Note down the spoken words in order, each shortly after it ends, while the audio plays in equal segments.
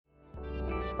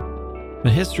The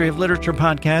History of Literature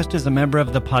podcast is a member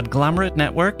of the Podglomerate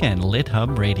Network and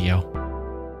LitHub Radio.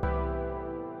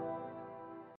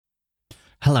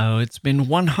 Hello, it's been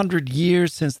 100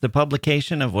 years since the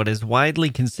publication of what is widely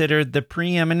considered the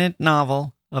preeminent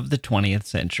novel of the 20th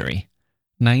century.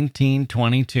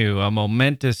 1922, a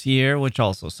momentous year which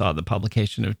also saw the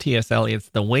publication of T.S. Eliot's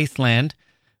The Wasteland,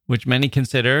 which many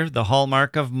consider the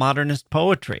hallmark of modernist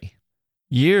poetry.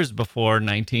 Years before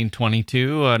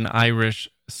 1922, an Irish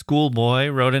schoolboy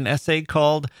wrote an essay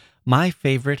called My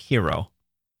Favorite Hero.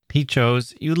 He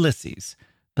chose Ulysses,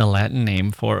 the Latin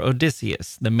name for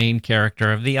Odysseus, the main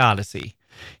character of the Odyssey.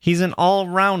 He's an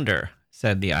all-rounder,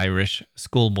 said the Irish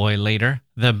schoolboy later,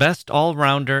 the best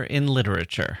all-rounder in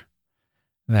literature.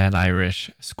 That Irish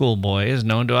schoolboy is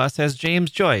known to us as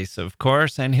James Joyce, of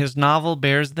course, and his novel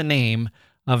bears the name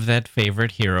of that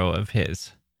favorite hero of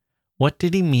his. What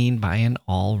did he mean by an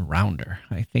all-rounder?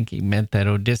 I think he meant that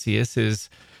Odysseus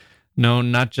is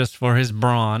known not just for his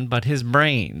brawn, but his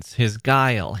brains, his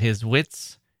guile, his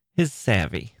wits, his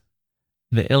savvy.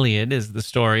 The Iliad is the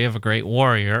story of a great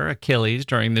warrior, Achilles,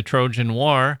 during the Trojan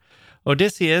War.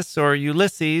 Odysseus, or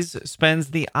Ulysses,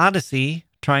 spends the Odyssey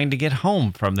trying to get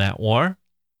home from that war.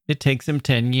 It takes him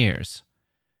 10 years.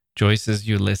 Joyce's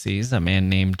Ulysses, a man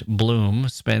named Bloom,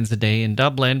 spends a day in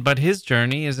Dublin, but his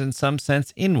journey is in some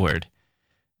sense inward,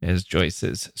 as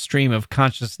Joyce's stream of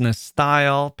consciousness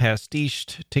style,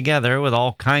 pastiched together with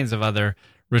all kinds of other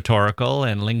rhetorical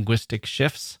and linguistic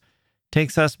shifts,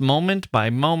 takes us moment by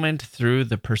moment through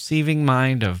the perceiving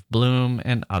mind of Bloom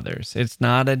and others. It's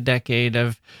not a decade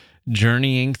of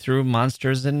journeying through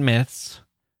monsters and myths,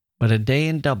 but a day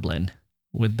in Dublin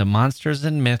with the monsters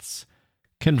and myths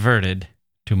converted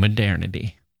to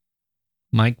modernity.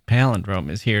 Mike Palindrome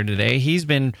is here today. He's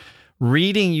been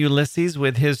reading Ulysses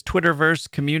with his Twitterverse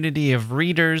community of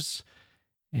readers,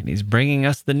 and he's bringing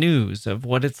us the news of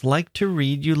what it's like to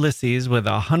read Ulysses with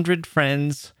 100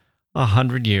 friends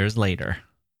 100 years later.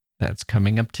 That's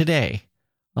coming up today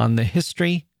on the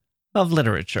History of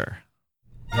Literature.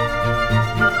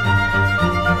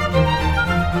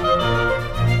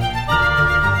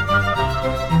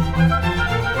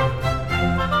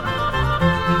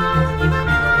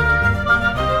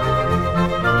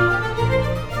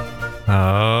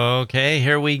 Okay,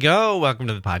 here we go. Welcome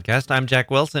to the podcast. I'm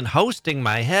Jack Wilson, hosting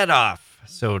my head off,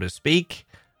 so to speak.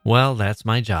 Well, that's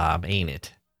my job, ain't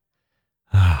it?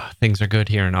 Things are good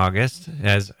here in August.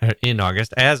 As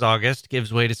August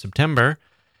gives way to September.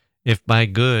 If by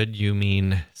good you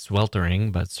mean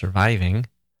sweltering but surviving,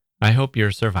 I hope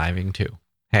you're surviving too.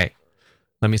 Hey,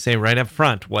 let me say right up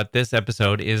front what this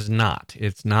episode is not.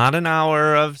 It's not an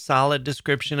hour of solid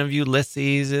description of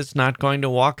Ulysses. It's not going to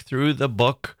walk through the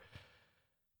book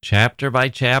chapter by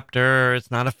chapter. It's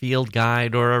not a field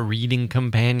guide or a reading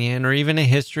companion or even a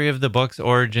history of the book's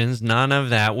origins. None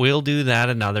of that. We'll do that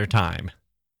another time.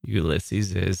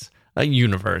 Ulysses is a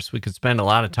universe. We could spend a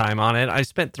lot of time on it. I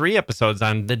spent 3 episodes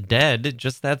on the dead,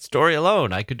 just that story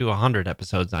alone. I could do 100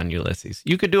 episodes on Ulysses.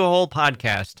 You could do a whole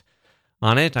podcast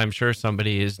on it. I'm sure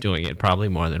somebody is doing it, probably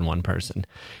more than one person.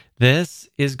 This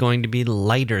is going to be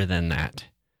lighter than that.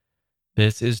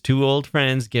 This is 2 old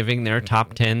friends giving their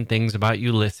top 10 things about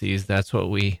Ulysses. That's what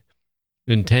we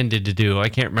intended to do. I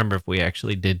can't remember if we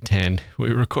actually did 10.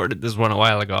 We recorded this one a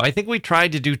while ago. I think we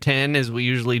tried to do 10 as we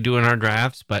usually do in our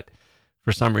drafts, but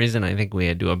for some reason I think we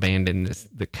had to abandon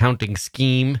the counting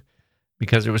scheme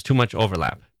because there was too much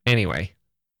overlap. Anyway,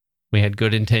 we had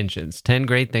good intentions. 10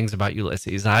 great things about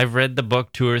Ulysses. I've read the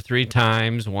book 2 or 3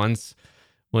 times. Once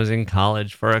was in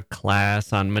college for a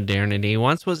class on modernity.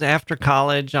 Once was after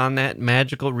college on that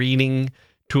magical reading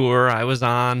tour I was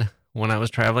on when I was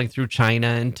traveling through China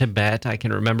and Tibet. I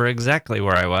can remember exactly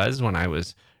where I was when I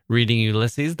was reading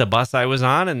Ulysses, the bus I was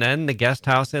on, and then the guest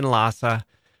house in Lhasa,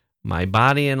 my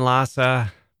body in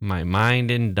Lhasa, my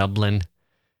mind in Dublin.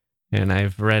 And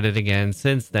I've read it again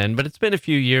since then, but it's been a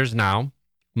few years now.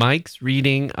 Mike's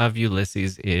reading of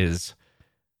Ulysses is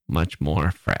much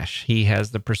more fresh. He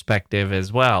has the perspective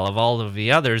as well of all of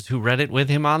the others who read it with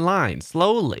him online,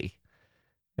 slowly,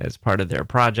 as part of their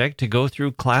project to go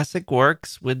through classic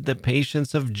works with the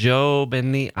patience of Job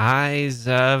and the eyes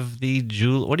of the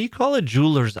jeweler. What do you call a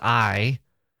jeweler's eye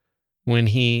when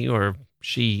he or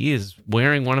she is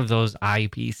wearing one of those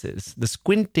eyepieces? The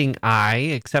squinting eye,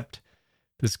 except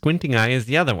the squinting eye is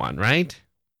the other one, right?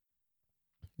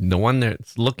 The one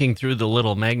that's looking through the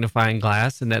little magnifying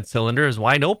glass in that cylinder is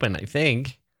wide open, I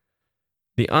think.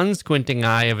 The unsquinting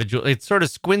eye of a jeweler, it sort of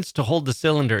squints to hold the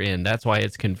cylinder in. That's why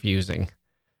it's confusing.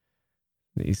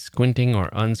 The squinting or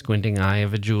unsquinting eye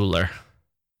of a jeweler.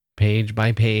 Page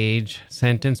by page,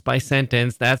 sentence by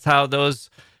sentence. That's how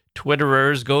those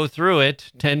Twitterers go through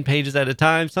it 10 pages at a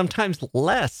time, sometimes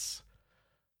less.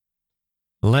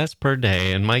 Less per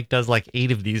day. And Mike does like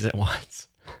 8 of these at once.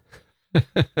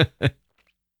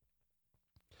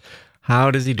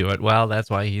 How does he do it? Well, that's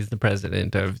why he's the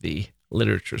president of the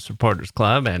Literature Supporters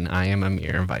Club, and I am a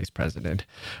mere vice president.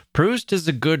 Proust is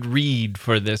a good read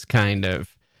for this kind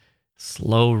of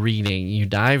slow reading. You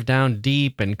dive down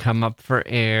deep and come up for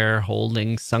air,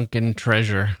 holding sunken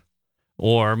treasure.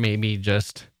 Or maybe you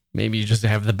just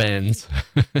have the bends.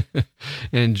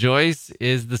 And Joyce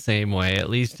is the same way, at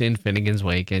least in Finnegan's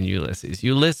Wake and Ulysses.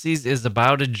 Ulysses is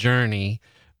about a journey,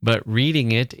 but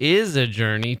reading it is a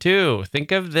journey too.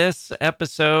 Think of this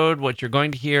episode. What you're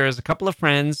going to hear is a couple of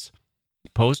friends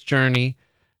post-journey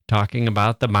talking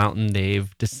about the mountain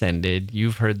they've descended.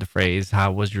 You've heard the phrase,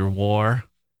 "How was your war?"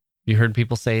 You heard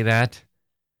people say that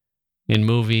in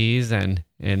movies and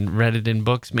read it in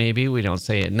books maybe. We don't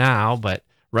say it now, but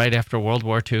right after World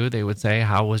War II, they would say,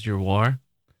 "How was your war?"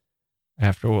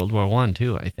 After World War I,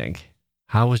 too, I think.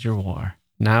 "How was your war?"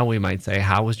 Now we might say,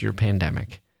 "How was your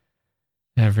pandemic?"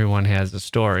 Everyone has a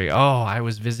story. "Oh, I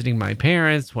was visiting my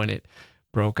parents when it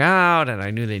broke out and I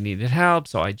knew they needed help,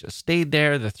 so I just stayed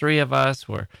there. The 3 of us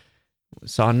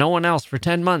saw no one else for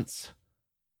 10 months.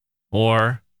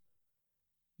 Or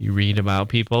you read about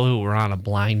people who were on a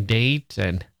blind date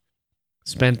and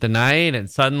spent the night, and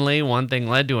suddenly one thing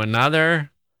led to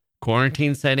another.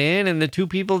 Quarantine set in and the 2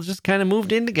 people just kind of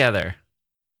moved in together.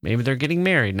 Maybe they're getting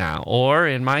married now. Or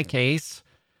in my case,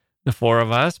 the 4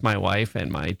 of us, my wife and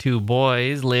my 2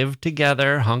 boys, lived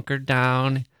together, hunkered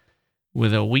down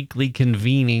with a weekly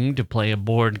convening to play a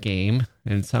board game.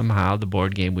 And somehow the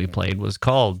board game we played was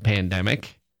called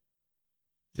Pandemic.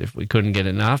 If we couldn't get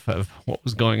enough of what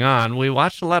was going on. We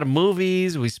watched a lot of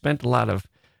movies. We spent a lot of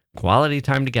quality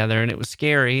time together, and it was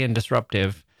scary and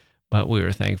disruptive, but we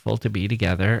were thankful to be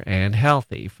together and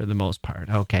healthy for the most part.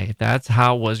 Okay, that's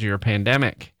how was your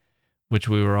pandemic, which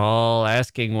we were all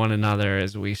asking one another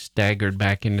as we staggered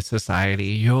back into society.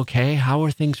 You okay? How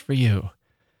are things for you?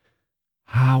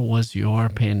 How was your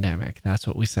pandemic? That's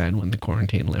what we said when the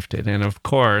quarantine lifted. And of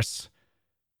course,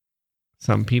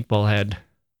 some people had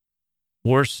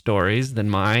worse stories than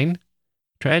mine,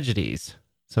 tragedies.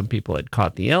 Some people had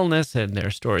caught the illness and their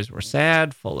stories were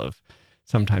sad,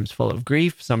 sometimes full of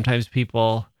grief. Sometimes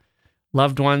people,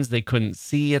 loved ones they couldn't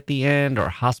see at the end, or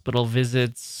hospital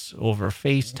visits over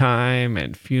FaceTime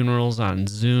and funerals on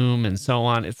Zoom and so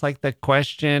on. It's like the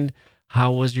question,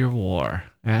 "How was your war?"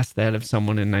 Ask that of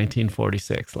someone in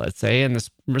 1946, let's say, and the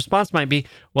response might be,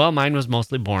 "Well, mine was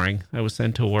mostly boring. I was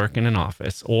sent to work in an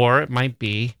office." Or it might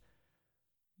be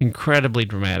incredibly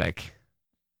dramatic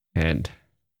and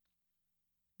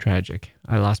tragic.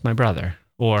 "I lost my brother."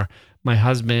 Or "My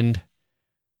husband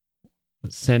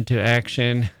was sent to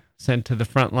action, sent to the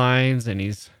front lines, and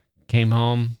he's came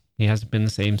home. He hasn't been the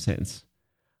same since."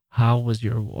 How was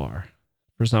your war?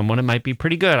 For someone, it might be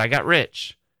pretty good. "I got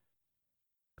rich."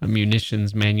 A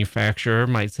munitions manufacturer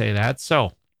might say that.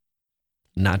 So,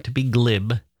 not to be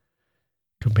glib,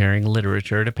 comparing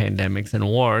literature to pandemics and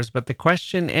wars, but the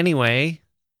question anyway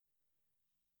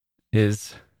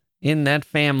is, in that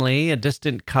family, a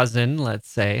distant cousin, let's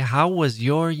say, how was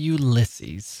your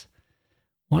Ulysses?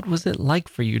 What was it like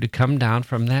for you to come down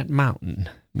from that mountain?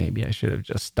 Maybe I should have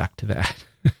just stuck to that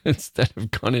instead of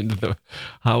gone into the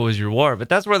how was your war? But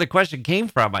that's where the question came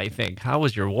from, I think. How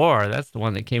was your war? That's the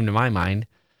one that came to my mind.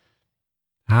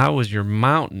 How was your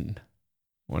mountain?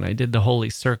 When I did the holy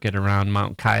circuit around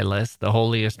Mount Kailas, the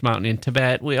holiest mountain in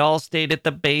Tibet, we all stayed at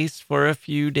the base for a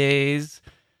few days.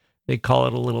 They call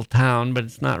it a little town, but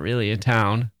it's not really a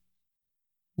town.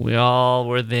 We all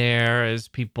were there as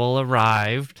people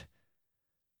arrived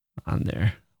on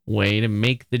their way to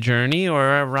make the journey,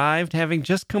 or arrived having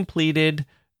just completed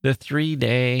the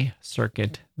 3-day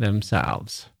circuit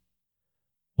themselves.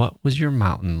 What was your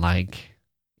mountain like?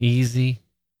 Easy?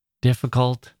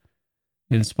 Difficult?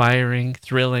 Inspiring?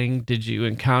 Thrilling? Did you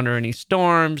encounter any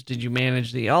storms? Did you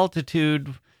manage the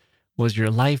altitude? Was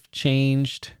your life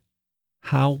changed?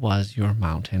 How was your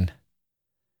mountain?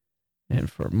 And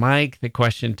for Mike, the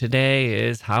question today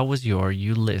is, how was your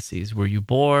Ulysses? Were you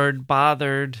bored,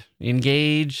 bothered,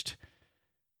 engaged,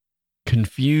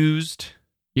 confused,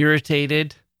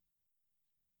 irritated?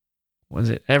 Was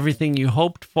it everything you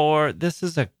hoped for? This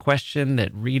is a question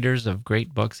that readers of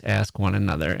great books ask one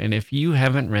another. And if you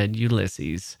haven't read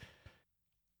Ulysses,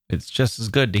 it's just as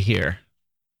good to hear.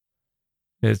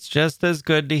 It's just as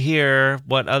good to hear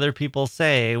what other people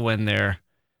say when they're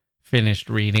finished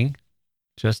reading,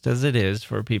 just as it is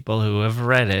for people who have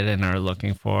read it and are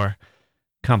looking for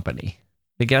company.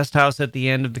 The guest house at the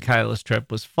end of the Kailas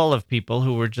trip was full of people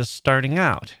who were just starting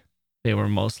out. They were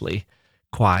mostly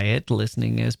quiet,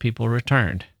 listening as people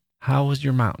returned. How was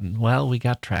your mountain? Well, we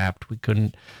got trapped. We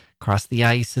couldn't cross the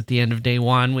ice at the end of day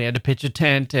one. We had to pitch a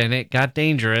tent, and it got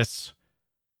dangerous.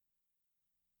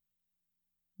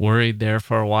 Worried there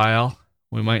for a while.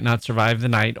 We might not survive the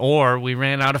night. Or we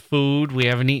ran out of food. We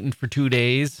haven't eaten for 2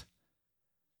 days.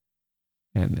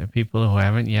 And the people who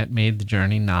haven't yet made the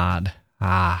journey nod.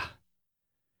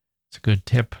 It's a good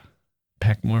tip.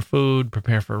 Pack more food,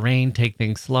 prepare for rain, take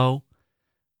things slow.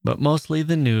 But mostly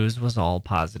the news was all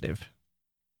positive.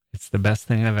 It's the best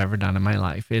thing I've ever done in my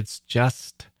life. It's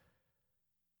just,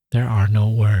 there are no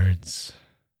words.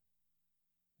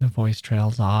 The voice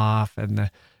trails off, and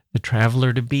the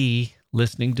traveler-to-be,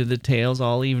 listening to the tales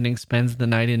all evening, spends the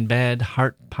night in bed,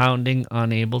 heart-pounding,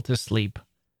 unable to sleep.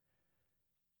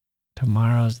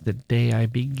 Tomorrow's the day I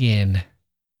begin.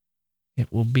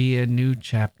 It will be a new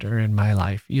chapter in my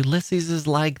life. Ulysses is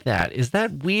like that. Is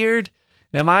that weird?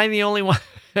 Am I the only one?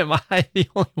 Am I the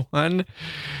only one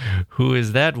who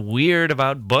is that weird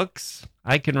about books?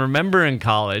 I can remember in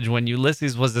college when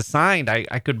Ulysses was assigned,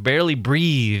 I could barely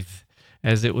breathe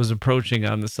as it was approaching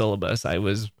on the syllabus.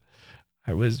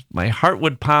 My heart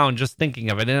would pound just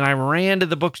thinking of it. And I ran to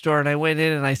the bookstore and I went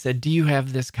in and I said, "Do you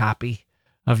have this copy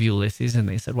of Ulysses?" And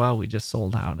they said, "Well, we just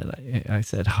sold out." And I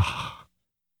said, "Oh,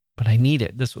 but I need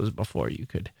it." This was before you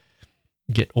could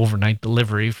get overnight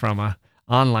delivery from a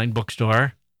online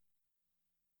bookstore.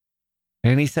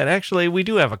 And he said, "Actually, we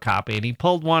do have a copy." And he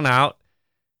pulled one out,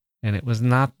 and it was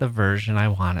not the version I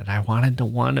wanted. I wanted the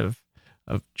one of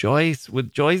Joyce,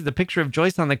 with Joyce, the picture of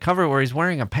Joyce on the cover where he's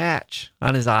wearing a patch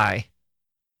on his eye.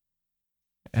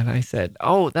 And I said,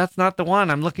 "Oh, that's not the one.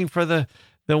 I'm looking for the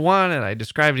one." And I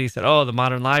described it. He said, "Oh, the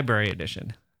Modern Library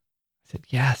edition." I said,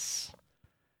 Yes,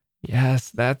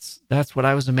 that's what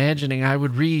I was imagining I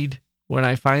would read when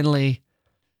I finally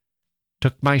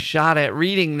took my shot at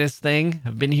reading this thing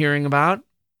I've been hearing about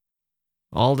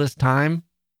all this time."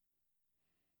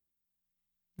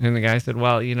 And the guy said,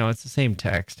 "Well, it's the same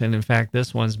text. And in fact,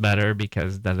 this one's better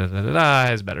because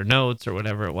has better notes," or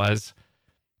whatever it was.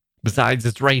 "Besides,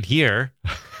 it's right here.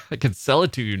 I can sell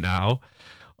it to you now.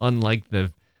 Unlike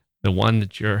the one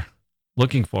that you're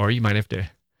looking for, you might have to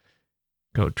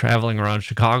go traveling around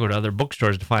Chicago to other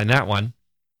bookstores to find that one."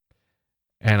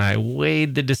 And I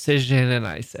weighed the decision and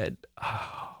I said,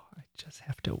 "Oh, I just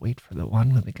have to wait for the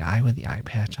one with the guy with the eye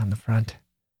patch on the front."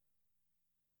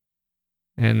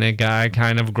 And the guy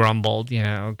kind of grumbled,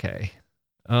 "Yeah, okay.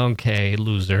 Okay,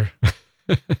 loser."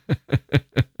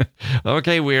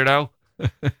 "Okay, weirdo."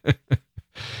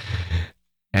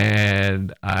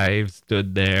 And I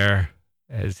stood there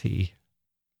as he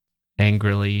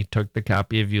angrily took the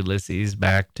copy of Ulysses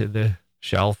back to the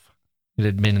shelf. It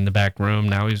had been in the back room.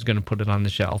 Now he was going to put it on the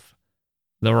shelf.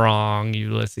 The wrong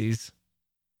Ulysses.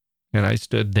 And I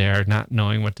stood there not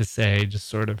knowing what to say, just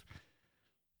sort of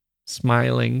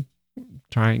smiling,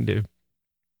 trying to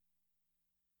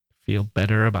feel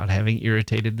better about having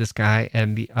irritated this guy.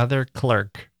 And the other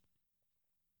clerk,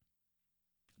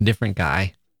 different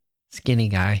guy, skinny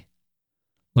guy,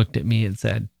 looked at me and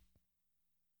said,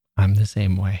 "I'm the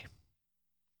same way.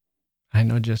 I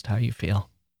know just how you feel."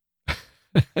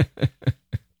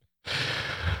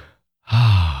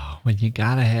 Oh, when you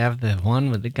gotta have the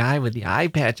one with the guy with the eye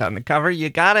patch on the cover, you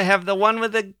gotta have the one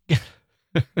with the...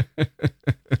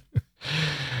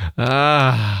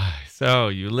 So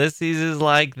Ulysses is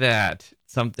like that.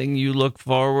 Something you look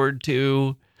forward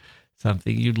to,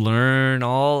 something you learn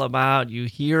all about, you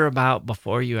hear about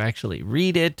before you actually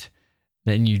read it.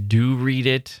 Then you do read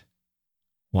it.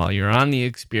 While you're on the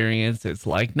experience, it's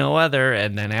like no other.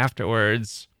 And then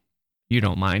afterwards, you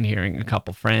don't mind hearing a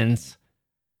couple friends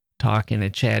talk in a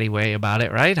chatty way about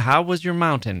it, right? How was your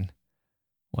mountain?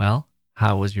 Well,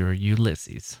 how was your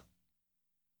Ulysses?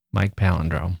 Mike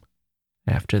Palindrome.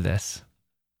 After this.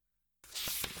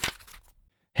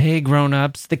 Hey,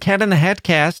 grown-ups. The Cat in the Hat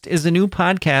Cast is a new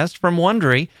podcast from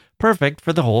Wondery, perfect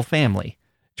for the whole family.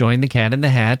 Join the Cat in the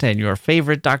Hat and your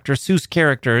favorite Dr. Seuss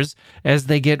characters as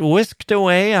they get whisked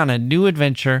away on a new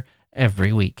adventure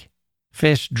every week.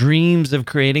 Fish dreams of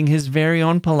creating his very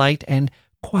own polite and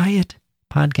quiet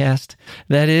podcast.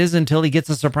 That is, until he gets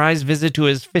a surprise visit to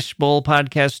his Fishbowl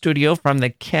podcast studio from the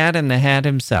Cat in the Hat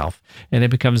himself. And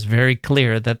it becomes very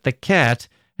clear that the cat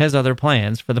has other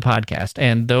plans for the podcast,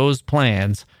 and those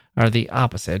plans are the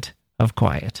opposite of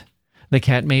quiet. The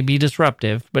cat may be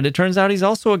disruptive, but it turns out he's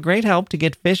also a great help to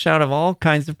get fish out of all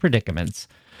kinds of predicaments.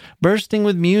 Bursting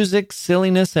with music,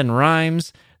 silliness, and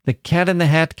rhymes, the Cat in the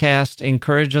Hat Cast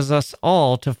encourages us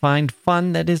all to find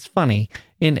fun that is funny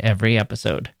in every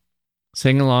episode.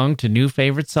 Sing along to new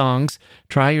favorite songs,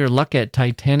 try your luck at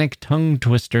Titanic tongue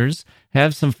twisters,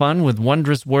 have some fun with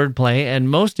wondrous wordplay, and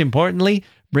most importantly,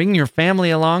 bring your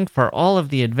family along for all of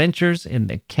the adventures in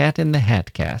the Cat in the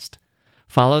Hat Cast.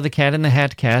 Follow the Cat in the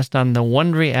Hat Cast on the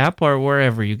Wondery app or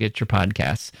wherever you get your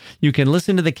podcasts. You can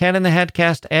listen to the Cat in the Hat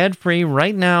Cast ad-free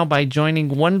right now by joining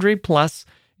Wondery Plus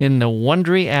in the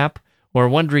Wondery app or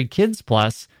Wondery Kids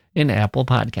Plus in Apple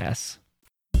Podcasts.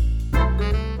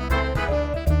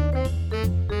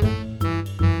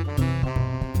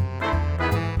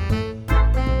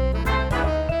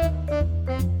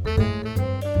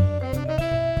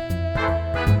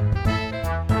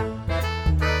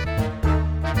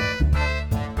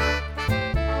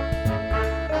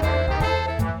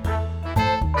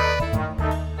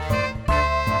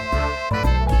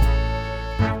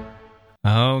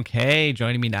 Okay,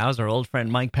 joining me now is our old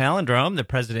friend Mike Palindrome, the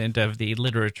president of the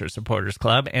Literature Supporters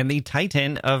Club and the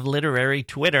titan of literary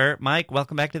Twitter. Mike,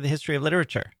 welcome back to the History of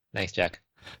Literature. Thanks, Jack.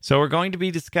 So we're going to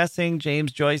be discussing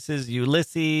James Joyce's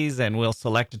Ulysses, and we'll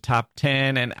select a top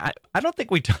 10. And I don't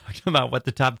think we talked about what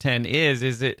the top 10 is.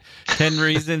 Is it 10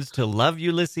 reasons to love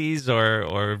Ulysses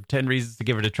or 10 reasons to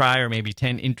give it a try, or maybe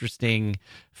 10 interesting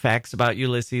facts about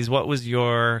Ulysses? What was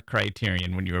your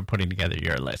criterion when you were putting together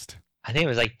your list? I think it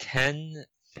was like 10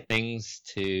 things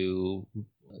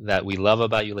that we love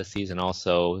about Ulysses and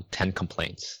also 10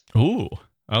 complaints. Ooh,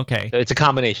 okay. So it's a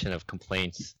combination of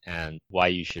complaints and why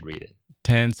you should read it.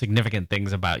 10 significant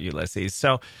things about Ulysses.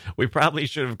 So we probably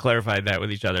should have clarified that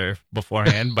with each other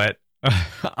beforehand, but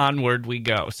onward we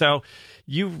go. So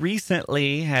you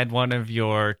recently had one of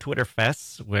your Twitter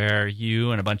fests where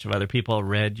you and a bunch of other people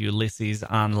read Ulysses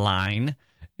online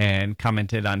and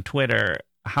commented on Twitter.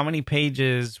 How many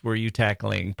pages were you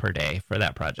tackling per day for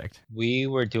that project? We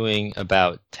were doing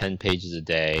about 10 pages a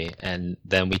day, and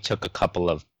then we took a couple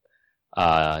of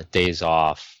days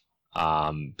off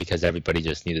because everybody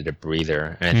just needed a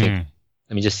breather. And I think,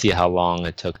 let me just see how long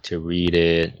it took to read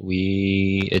it.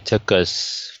 It took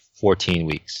us 14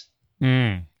 weeks.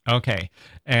 Okay.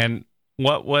 And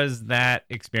what was that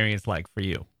experience like for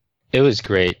you? It was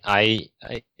great. I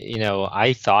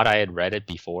thought I had read it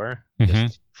before,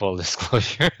 just full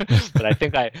disclosure, but I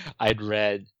think I'd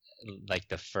read like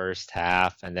the first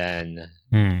half and then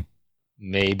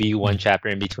maybe one chapter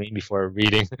in between before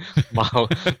reading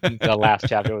the last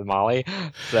chapter with Molly.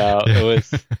 So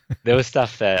there was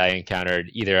stuff that I encountered.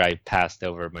 Either I passed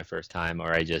over my first time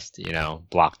or I just,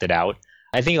 blocked it out.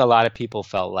 I think a lot of people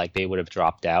felt like they would have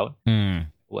dropped out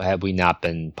had we not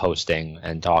been posting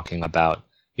and talking about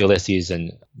Ulysses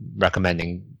and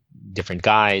recommending different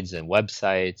guides and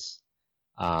websites.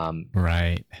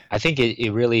 Right. I think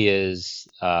it really is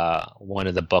one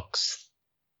of the books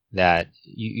that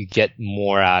you get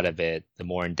more out of it the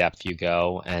more in depth you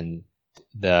go, and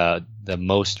the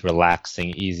most relaxing,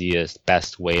 easiest,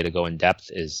 best way to go in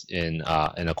depth is in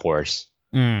a course.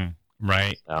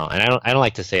 Right. So, and I don't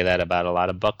like to say that about a lot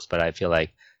of books, but I feel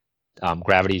like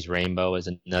Gravity's Rainbow is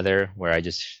another where I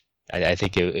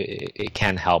think it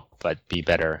can help, but be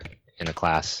better in a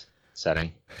class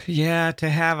setting. Yeah, to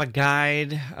have a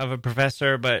guide of a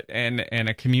professor, and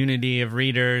a community of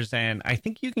readers, and I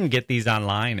think you can get these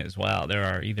online as well. There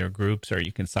are either groups or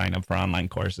you can sign up for online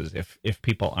courses if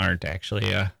people aren't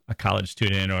actually a college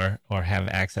student or have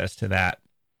access to that.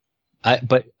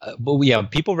 But yeah,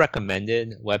 people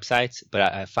recommended websites, but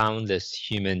I found this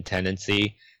human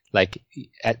tendency, like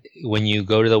when you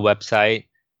go to the website,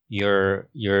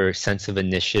 your sense of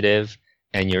initiative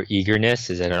and your eagerness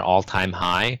is at an all-time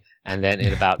high, and then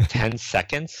in about 10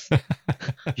 seconds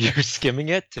you're skimming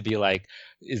it to be like,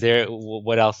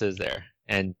 what else is there?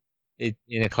 And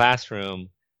in a classroom,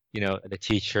 the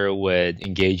teacher would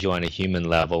engage you on a human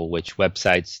level, which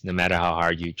websites, no matter how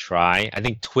hard you try, I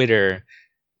think Twitter,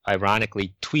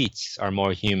 ironically, tweets are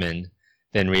more human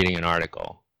than reading an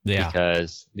article. Yeah.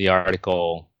 Because the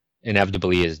article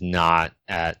inevitably is not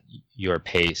at your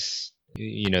pace,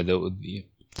 the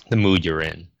mood you're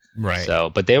in. Right. So,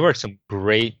 but there were some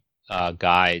great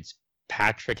guides.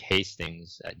 Patrick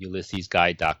Hastings at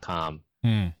ulyssesguide.com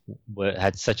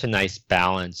had such a nice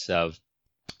balance of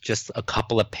just a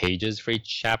couple of pages for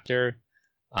each chapter,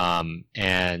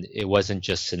 and it wasn't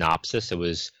just synopsis. It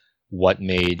was what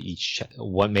made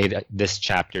this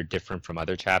chapter different from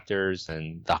other chapters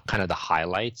and the kind of the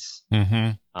highlights.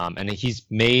 And he's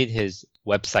made his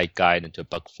website guide into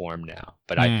book form now,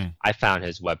 but I found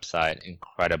his website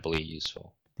incredibly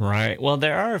useful. Right. Well,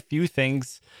 there are a few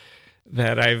things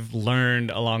that I've learned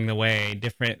along the way,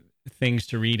 different things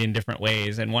to read in different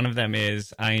ways. And one of them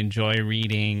is I enjoy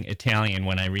reading Italian.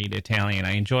 When I read Italian,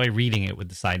 I enjoy reading it with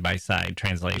the side-by-side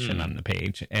translation on the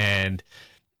page. And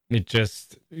it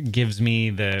just gives me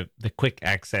the quick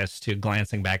access to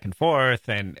glancing back and forth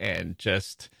and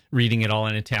just reading it all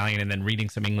in Italian and then reading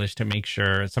some English to make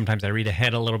sure. Sometimes I read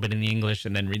ahead a little bit in the English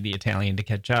and then read the Italian to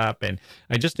catch up. And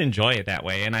I just enjoy it that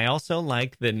way. And I also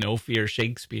like the No Fear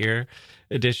Shakespeare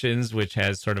editions, which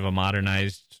has sort of a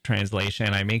modernized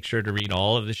translation. I make sure to read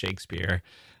all of the Shakespeare.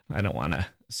 I don't want to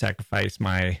sacrifice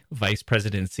my vice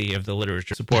presidency of the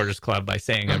Literature Supporters Club by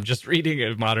saying I'm just reading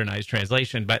a modernized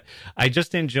translation, but I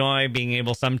just enjoy being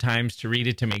able sometimes to read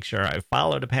it to make sure I've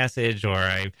followed a passage, or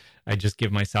I just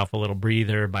give myself a little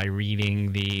breather by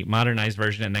reading the modernized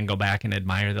version and then go back and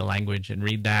admire the language and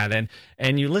read that.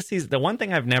 And Ulysses, the one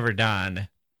thing I've never done,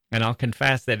 and I'll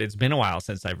confess that it's been a while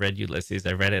since I've read Ulysses.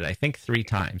 I've read it, I think, 3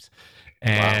 times,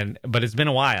 but it's been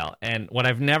a while. And what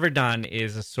I've never done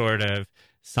is a sort of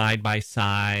side by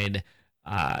side,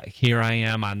 here I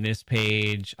am on this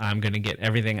page, I'm going to get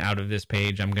everything out of this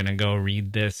page, I'm going to go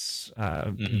read this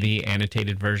the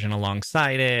annotated version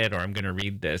alongside it, or I'm going to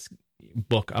read this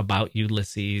book about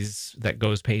Ulysses that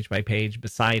goes page by page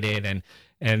beside it.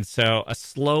 And so a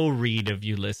slow read of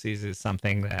Ulysses is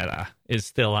something that is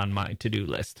still on my to-do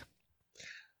list.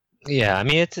 Yeah, I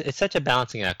mean, it's such a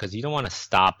balancing act because you don't want to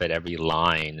stop at every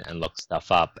line and look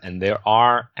stuff up. And there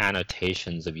are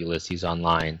annotations of Ulysses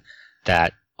online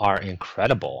that are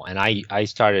incredible. And I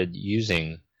started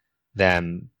using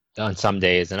them on some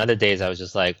days, and other days I was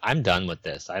just like, I'm done with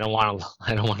this. I don't want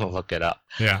to look it up.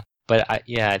 Yeah. But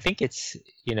I think it's,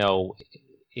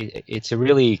 it's a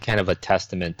really kind of a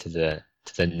testament to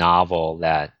the novel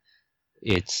that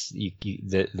it's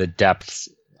the depths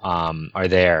are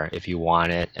there if you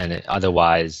want it, and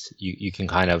otherwise you can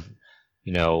kind of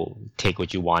take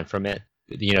what you want from it.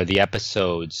 The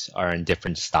episodes are in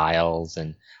different styles,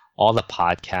 and all the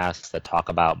podcasts that talk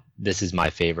about this is my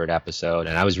favorite episode.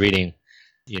 And I was reading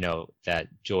that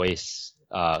Joyce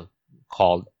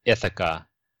called Ithaca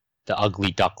the ugly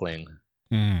duckling,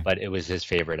 but it was his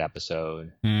favorite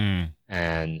episode.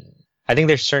 And I think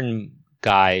there's certain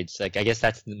guides, like I guess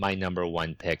that's my number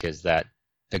one pick, is that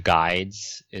the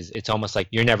guides it's almost like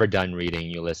you're never done reading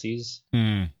Ulysses.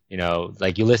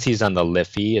 Like Ulysses on the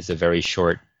Liffey is a very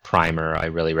short primer I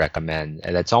really recommend,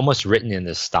 and it's almost written in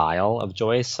the style of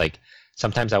Joyce. Like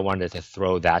sometimes I wanted to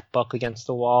throw that book against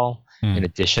the wall in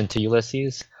addition to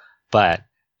Ulysses, but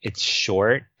it's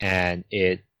short and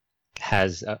it's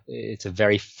a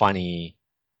very funny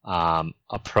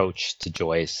approach to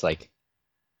Joyce.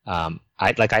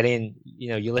 I didn't,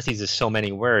 Ulysses is so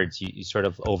many words, you sort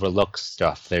of overlook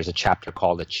stuff. There's a chapter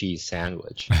called A Cheese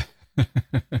Sandwich.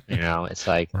 It's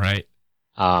like, right.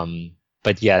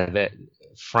 But yeah,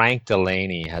 Frank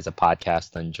Delaney has a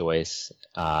podcast on Joyce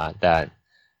that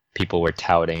people were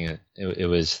touting. It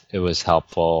was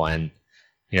helpful. And,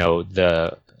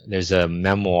 there's a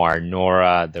memoir,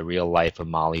 Nora, The Real Life of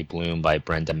Molly Bloom by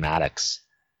Brenda Maddox,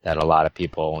 that a lot of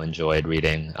people enjoyed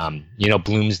reading.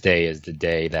 Bloomsday is the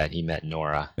day that he met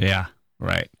Nora. Yeah,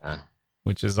 right.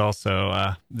 Which is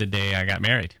also the day I got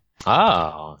married.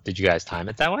 Oh, did you guys time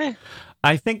it that way?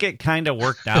 I think it kind of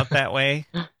worked out that way.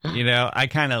 I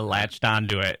kind of latched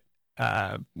onto it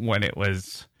when it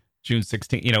was June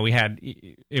 16th.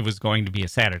 It was going to be a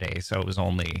Saturday, so it was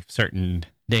only certain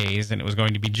days, and it was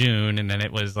going to be June, and then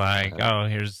it was like, oh,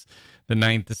 here's the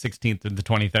 9th, the 16th, and the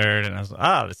 23rd, and I was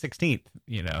like, the 16th,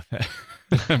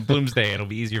 Bloomsday, it'll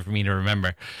be easier for me to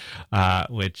remember,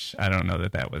 which I don't know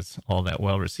that was all that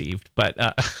well received, but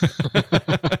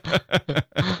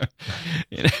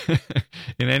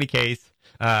in any case,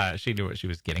 she knew what she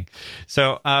was getting.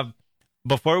 So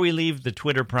before we leave the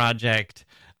Twitter project,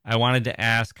 I wanted to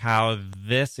ask how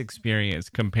this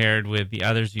experience compared with the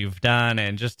others you've done,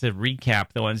 and just to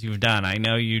recap the ones you've done. I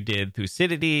know you did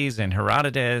Thucydides and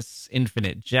Herodotus,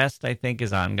 Infinite Jest, I think,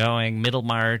 is ongoing,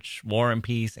 Middlemarch, War and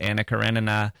Peace, Anna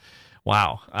Karenina.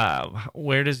 Wow.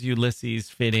 Where does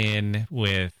Ulysses fit in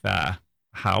with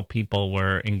how people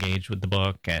were engaged with the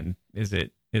book, and is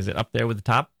it up there with the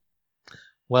top?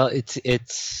 Well,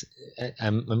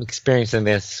 I'm experiencing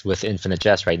this with Infinite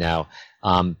Jest right now.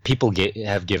 People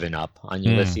have given up on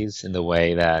Ulysses in the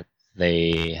way that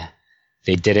they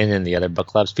didn't in the other book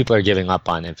clubs. People are giving up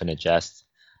on Infinite Jest.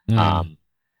 I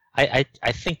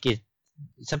think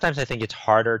sometimes I think it's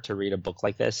harder to read a book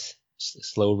like this,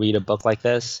 slow read a book like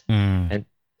this. And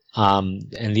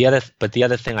the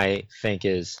other thing I think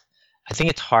is, I think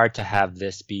it's hard to have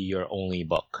this be your only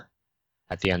book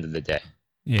at the end of the day.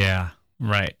 Yeah.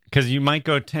 Right, because you might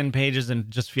go 10 pages and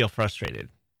just feel frustrated.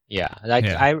 Yeah,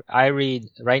 I read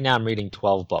right now. I'm reading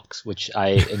 12 books, which I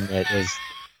admit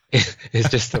is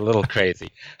just a little crazy.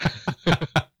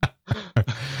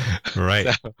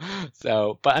 Right.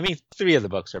 So, but I mean, three of the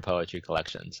books are poetry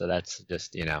collections, so that's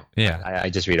just, Yeah. I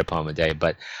just read a poem a day.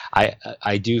 But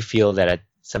I do feel that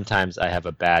sometimes I have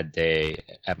a bad day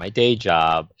at my day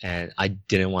job, and I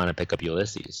didn't want to pick up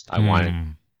Ulysses. I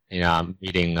wanted, I'm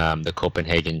reading the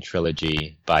Copenhagen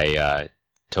trilogy by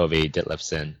Tove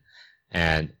Ditlevsen,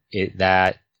 and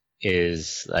that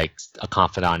is like a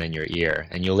confidant in your ear.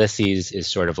 And Ulysses is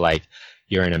sort of like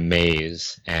you're in a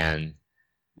maze, and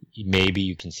maybe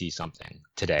you can see something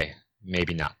today,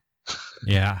 maybe not.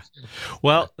 Yeah.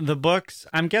 Well, the books,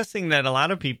 I'm guessing that a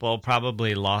lot of people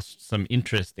probably lost some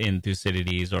interest in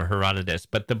Thucydides or Herodotus,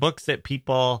 but the books that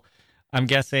people, I'm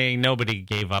guessing nobody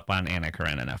gave up on Anna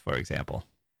Karenina, for example.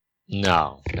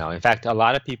 No. In fact, a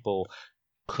lot of people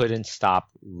couldn't stop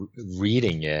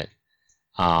reading it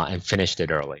and finished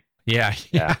it early. Yeah.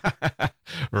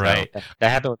 Right. So that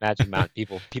happened with Magic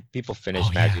Mountain. People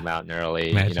finished Magic Mountain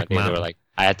early. They were like,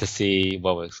 I had to see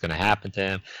what was going to happen to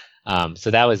him.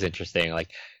 So that was interesting.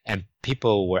 Like, and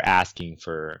people were asking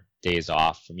for days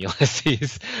off from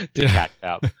Ulysses to catch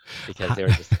up because they were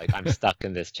just like, I'm stuck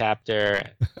in this chapter,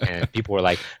 and people were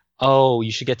like, oh,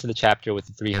 you should get to the chapter with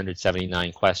the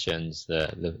 379 questions,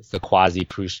 the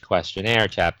quasi-Proust questionnaire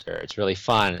chapter. It's really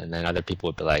fun. And then other people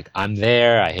would be like, I'm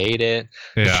there. I hate it.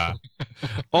 Yeah.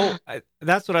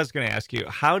 That's what I was going to ask you.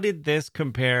 How did this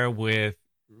compare with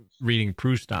reading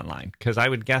Proust online? Because I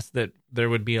would guess that there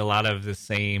would be a lot of the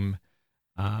same,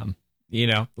 a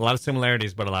lot of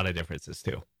similarities, but a lot of differences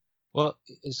too. Well,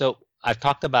 so I've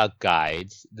talked about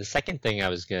guides. The second thing I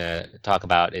was going to talk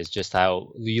about is just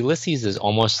how Ulysses is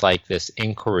almost like this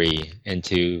inquiry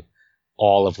into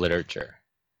all of literature.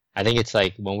 I think it's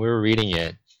like when we were reading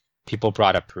it, people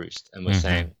brought up Proust and was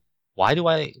saying, why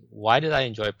did I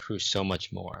enjoy Proust so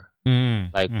much more?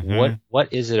 Like,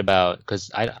 what is it about?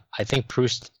 Because I think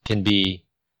Proust can be,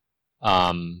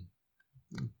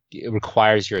 it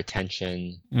requires your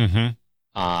attention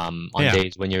on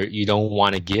days when you don't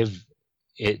want to give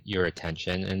it your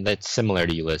attention, and that's similar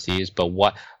to Ulysses. But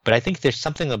I think there's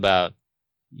something about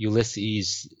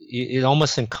Ulysses. It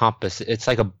almost encompasses. It's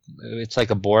like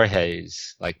a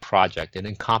Borges like project. It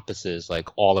encompasses like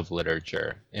all of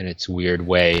literature in its weird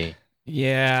way.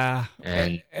 Yeah,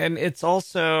 and it's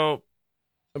also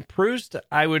Proust.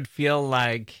 I would feel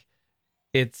like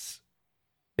it's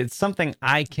something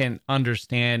I can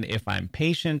understand if I'm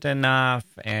patient enough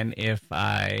and if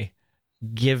I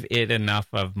give it enough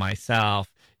of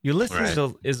myself.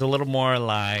 Ulysses is a little more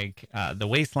like The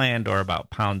Wasteland, or about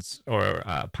Pounds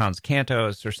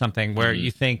Cantos or something, where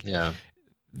you think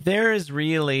there is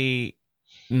really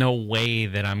no way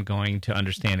that I'm going to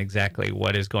understand exactly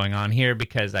what is going on here,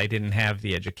 because I didn't have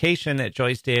the education that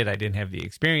Joyce did. I didn't have the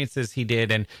experiences he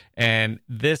did. And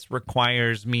this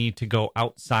requires me to go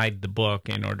outside the book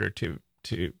in order to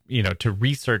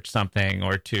research something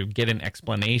or to get an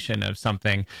explanation of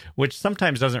something, which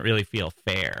sometimes doesn't really feel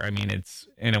fair. I mean, it's,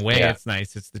 in a way, it's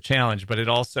nice. It's the challenge, but it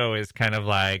also is kind of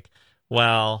like,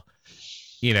 well,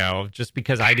 just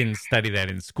because I didn't study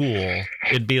that in school,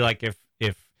 it'd be like if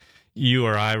you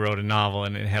or I wrote a novel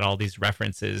and it had all these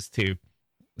references to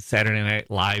Saturday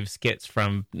Night Live skits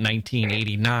from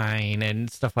 1989 and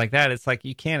stuff like that. It's like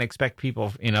you can't expect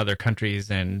people in other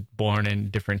countries and born in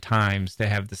different times to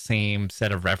have the same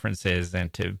set of references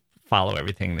and to follow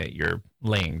everything that you're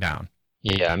laying down.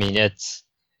 Yeah, I mean,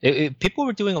 people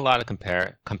were doing a lot of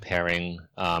comparing.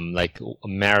 Like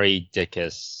Mary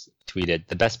Dickus tweeted,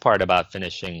 the best part about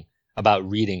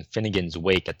reading Finnegan's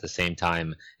Wake at the same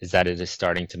time is that it is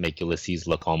starting to make Ulysses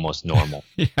look almost normal.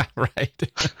 Yeah, right.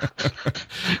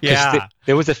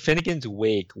 There was a Finnegan's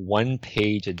Wake 1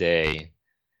 page a day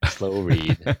slow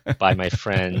read by my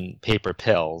friend Paper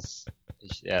Pills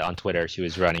on Twitter. She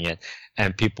was running it,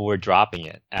 and people were dropping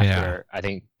it after I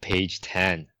think page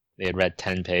 10. They had read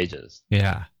 10 pages.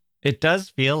 Yeah. It does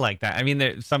feel like that. I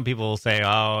mean, some people will say,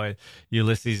 oh,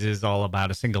 Ulysses is all about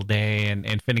a single day,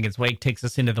 and Finnegan's Wake takes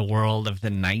us into the world of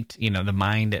the night, the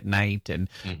mind at night, and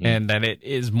that it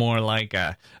is more like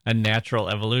a natural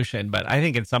evolution. But I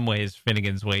think in some ways,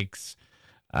 Finnegan's Wake's,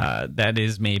 that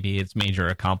is maybe its major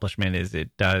accomplishment, is it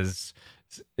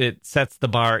sets the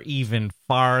bar even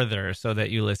farther so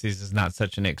that Ulysses is not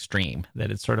such an extreme, that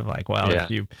it's sort of like, well,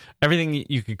 everything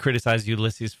you could criticize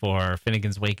Ulysses for,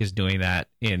 Finnegan's Wake is doing that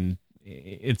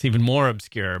it's even more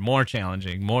obscure, more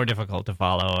challenging, more difficult to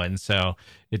follow. And so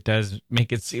it does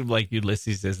make it seem like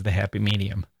Ulysses is the happy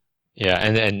medium. Yeah.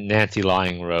 And Nancy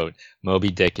Lying wrote, Moby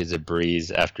Dick is a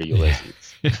breeze after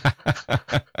Ulysses.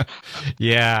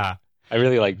 Yeah. I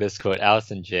really like this quote.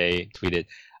 Allison J tweeted,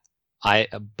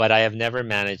 but I have never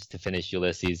managed to finish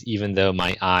Ulysses, even though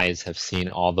my eyes have seen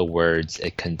all the words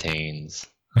it contains.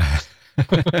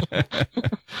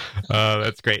 Oh,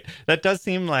 that's great. That does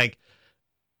seem like,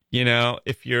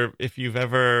 if you've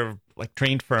ever like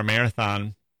trained for a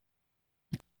marathon,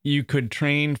 you could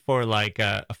train for like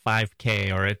a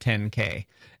 5K or a 10K,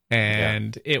 Yeah,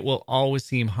 and it will always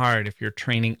seem hard if you're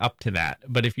training up to that.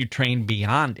 But if you train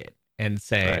beyond it and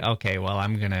say, right. okay, well,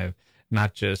 I'm going to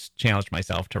not just challenge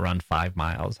myself to run 5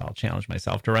 miles, I'll challenge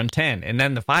myself to run 10. And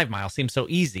then the 5 mile seems so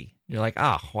easy. You're like,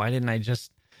 oh, why didn't I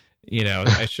just,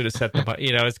 I should have set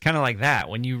it's kind of like that.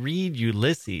 When you read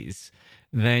Ulysses,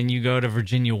 then you go to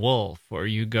Virginia Woolf, or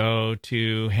you go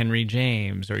to Henry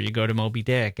James, or you go to Moby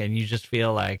Dick, and you just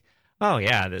feel like, oh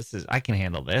yeah, I can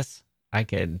handle this. I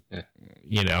can,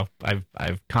 Yeah.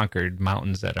 I've conquered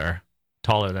mountains that are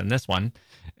taller than this one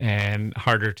and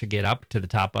harder to get up to the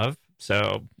top of.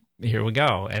 So here we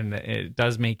go. And it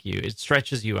does it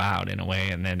stretches you out in a way,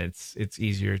 and then it's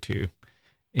easier to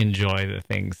enjoy the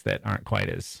things that aren't quite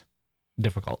as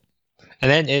difficult. And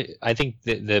then I think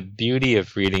the beauty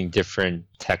of reading different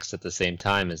texts at the same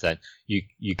time is that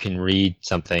you can read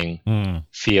something,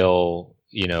 feel,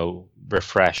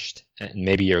 refreshed, and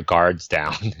maybe your guard's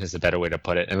down is a better way to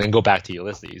put it, and then go back to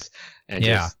Ulysses and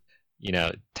just,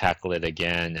 tackle it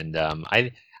again. And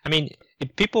I mean,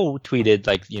 people tweeted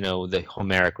like, the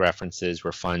Homeric references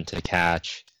were fun to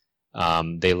catch.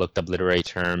 They looked up literary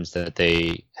terms that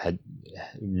they had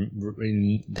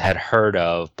heard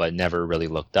of but never really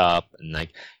looked up, and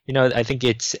like, I think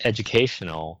it's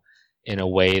educational in a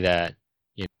way that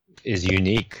is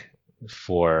unique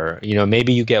for,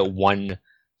 maybe you get one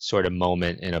sort of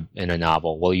moment in a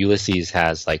novel. Well, Ulysses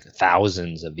has like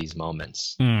thousands of these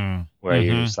moments where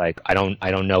you're just like, I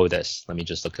don't know this. Let me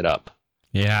just look it up.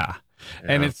 Yeah.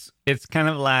 And it's kind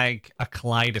of like a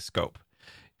kaleidoscope.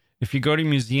 If you go to a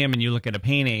museum and you look at a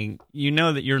painting, you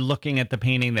know that you're looking at the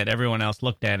painting that everyone else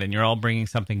looked at, and you're all bringing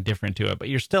something different to it, but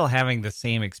you're still having the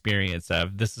same experience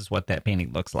of, this is what that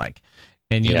painting looks like.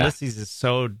 And Ulysses is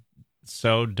so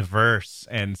diverse,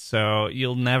 and so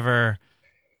you'll never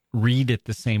read it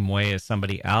the same way as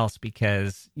somebody else,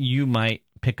 because you might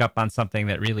pick up on something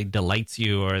that really delights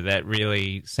you, or that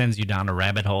really sends you down a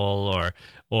rabbit hole,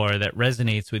 or that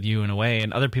resonates with you in a way,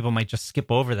 and other people might just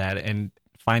skip over that and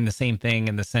find the same thing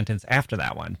in the sentence after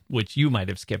that one, which you might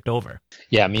have skipped over.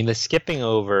 Yeah, I mean, the skipping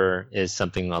over is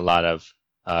something a lot of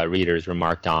readers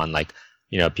remarked on. Like,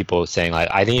 people saying like,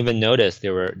 I didn't even notice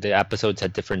the episodes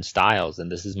had different styles,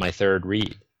 and this is my third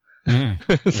read.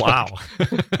 Wow.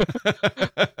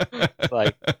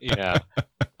 Like,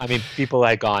 I mean, people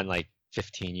had gone like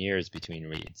 15 years between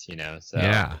reads, so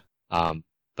yeah.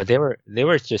 But they were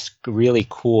just really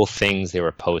cool things they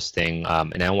were posting.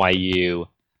 An NYU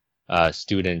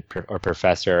student or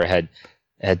professor had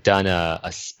done a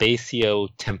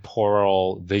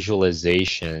spatio-temporal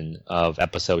visualization of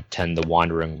episode 10, The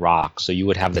Wandering Rock. So you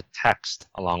would have the text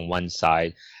along one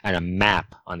side and a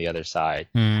map on the other side.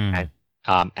 And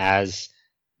as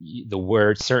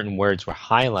certain words were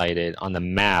highlighted on the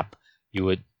map, you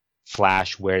would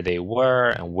flash where they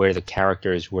were and where the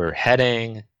characters were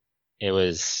heading. It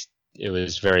was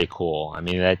very cool. I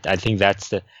mean, I think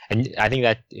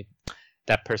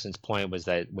that person's point was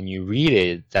that when you read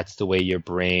it, that's the way your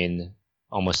brain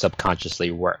almost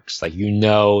subconsciously works. Like,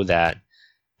 that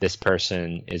this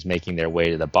person is making their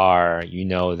way to the bar.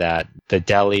 That the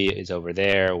deli is over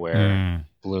there where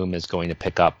Bloom is going to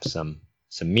pick up some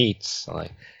meats.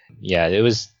 Like, yeah, it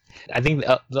was. I think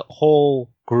the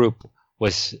whole group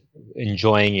was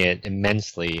enjoying it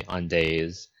immensely on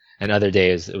days, and other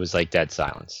days it was like dead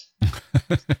silence.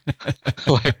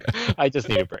 Like, I just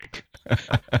need a break.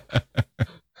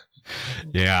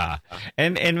 Yeah.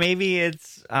 And maybe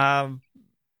it's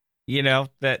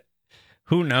that,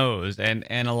 who knows? And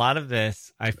a lot of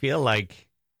this, I feel like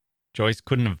Joyce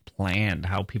couldn't have planned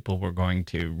how people were going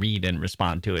to read and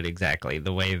respond to it exactly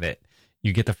the way that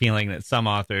you get the feeling that some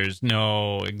authors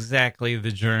know exactly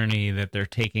the journey that they're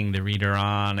taking the reader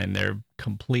on, and they're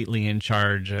completely in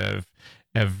charge of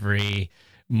every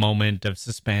moment of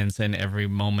suspense and every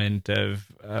moment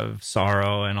of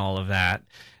sorrow and all of that.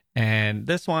 And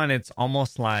this one, it's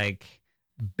almost like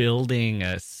building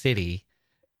a city,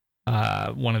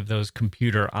 one of those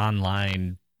computer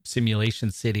online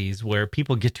simulation cities where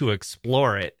people get to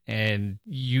explore it, and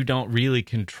you don't really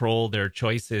control their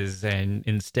choices, and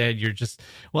instead you're just,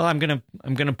 well, I'm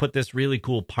gonna put this really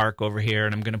cool park over here,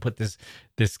 and I'm gonna put this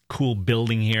cool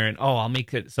building here, and I'll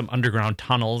make it some underground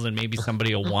tunnels, and maybe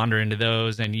somebody will wander into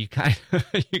those, and you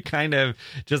kind of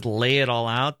just lay it all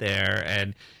out there.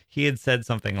 And he had said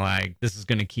something like, this is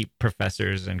going to keep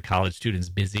professors and college students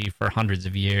busy for hundreds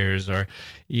of years, or,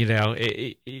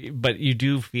 but you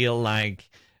do feel like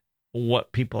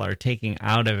what people are taking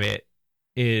out of it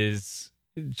is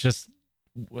just,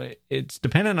 it's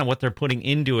dependent on what they're putting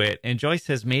into it. And Joyce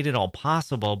has made it all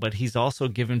possible, but he's also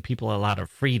given people a lot of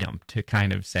freedom to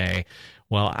kind of say,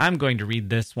 well, I'm going to read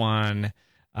this one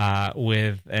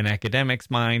with an academic's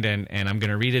mind, and I'm going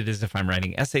to read it as if I'm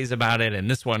writing essays about it. And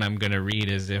this one I'm going to read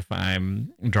as if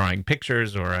I'm drawing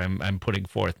pictures, or I'm putting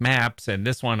forth maps. And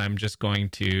this one I'm just going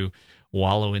to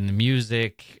wallow in the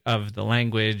music of the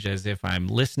language as if I'm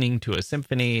listening to a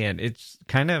symphony. And it's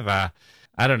kind of, I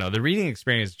don't know, the reading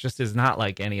experience just is not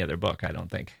like any other book, I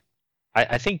don't think.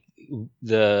 I think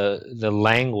the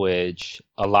language,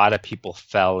 a lot of people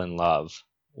fell in love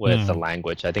with the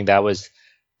language. I think that was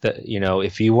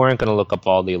if you weren't going to look up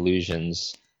all the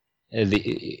illusions,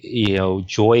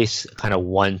 Joyce kind of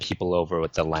won people over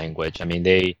with the language. I mean,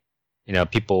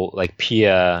 people like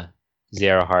Pia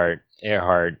Earhart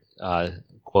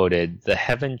quoted, "The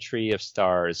heaven tree of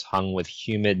stars hung with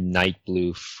humid night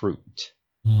blue fruit."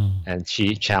 And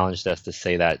she challenged us to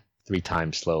say that 3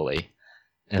 times slowly.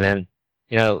 And then,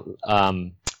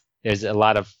 there's a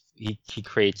lot of, he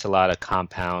creates a lot of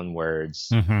compound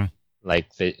words,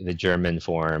 like the German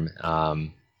form. Let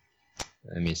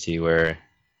me see, where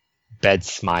bed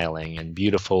smiling and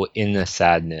beautiful in the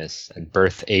sadness and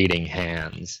birth aiding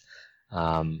hands.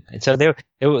 And so there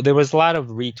was a lot of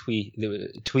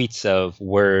tweets of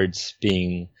words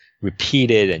being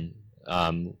repeated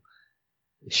and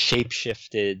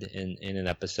shape-shifted in an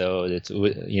episode. It's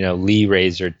Lee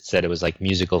Razor said it was like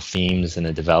musical themes in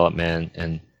the development,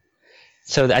 and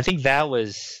so I think that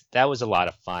was a lot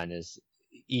of fun, is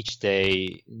each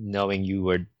day knowing you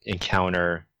would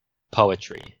encounter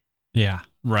poetry. Yeah,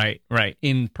 right.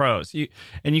 In prose. You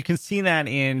can see that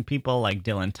in people like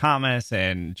Dylan Thomas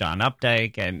and John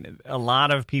Updike, and a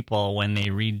lot of people, when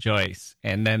they read Joyce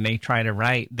and then they try to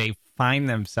write, they find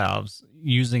themselves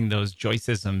using those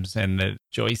Joyceisms and the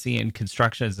Joycean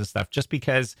constructions and stuff, just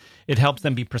because it helps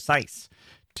them be precise,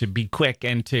 to be quick,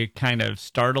 and to kind of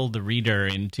startle the reader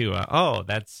into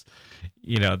that's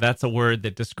a word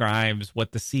that describes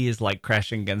what the sea is like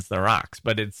crashing against the rocks,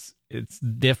 but it's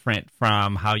different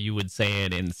from how you would say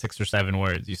it in 6 or 7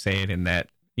 words. You say it in that,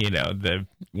 the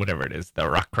whatever it is, the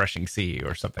rock crushing sea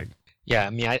or something. Yeah,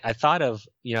 I mean, I thought of,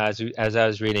 as I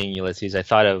was reading Ulysses, I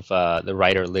thought of the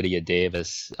writer Lydia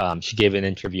Davis. She gave an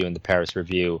interview in the Paris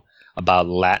Review about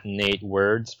Latinate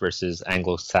words versus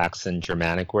Anglo-Saxon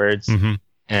Germanic words.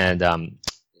 And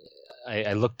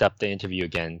I looked up the interview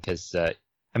again because,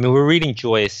 we're reading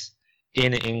Joyce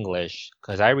in English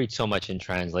because I read so much in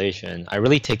translation. I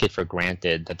really take it for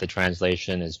granted that the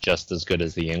translation is just as good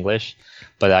as the English.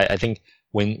 But I think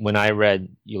when I read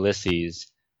Ulysses,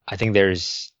 I think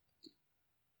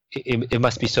it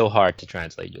must be so hard to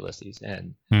translate Ulysses.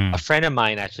 And a friend of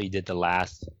mine actually did the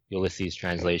last Ulysses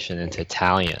translation into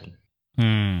Italian.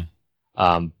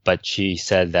 But she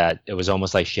said that it was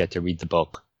almost like she had to read the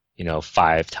book,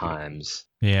 5 times.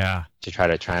 Yeah. To try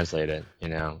to translate it,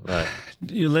 But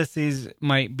Ulysses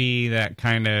might be that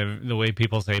kind of, the way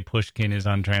people say Pushkin is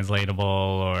untranslatable,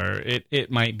 or it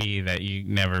might be that you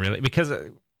never really, because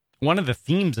one of the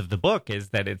themes of the book is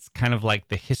that it's kind of like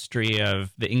the history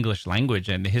of the English language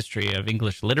and the history of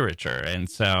English literature. And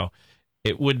so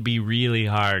it would be really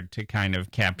hard to kind of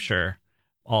capture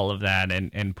all of that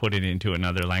and put it into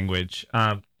another language.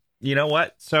 You know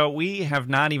what? So we have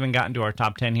not even gotten to our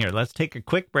top 10 here. Let's take a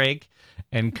quick break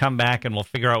and come back, and we'll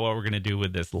figure out what we're going to do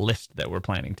with this list that we're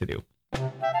planning to do.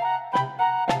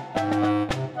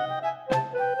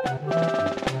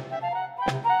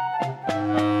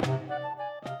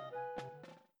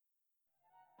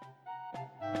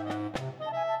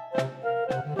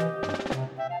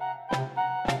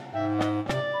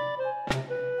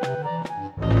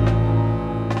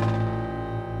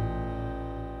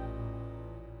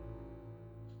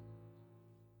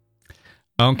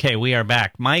 Okay, we are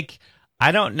back. Mike,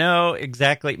 I don't know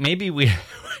exactly. Maybe we've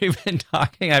been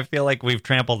talking. I feel like we've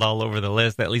trampled all over the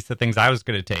list, at least the things I was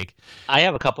going to take. I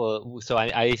have a couple. So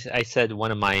I said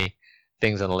one of my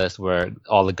things on the list were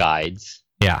all the guides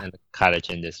and the cottage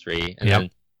industry. And then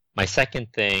my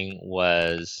second thing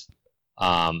was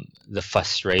the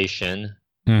frustration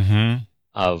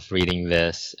of reading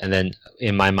this. And then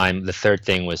in my mind, the third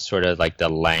thing was sort of like the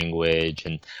language.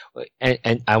 And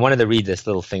I wanted to read this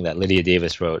little thing that Lydia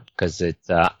Davis wrote, because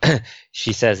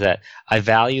she says that I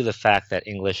value the fact that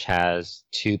English has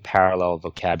 2 parallel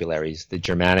vocabularies, the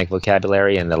Germanic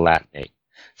vocabulary and the Latinate.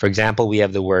 For example, we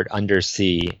have the word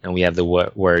undersea and we have the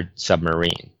word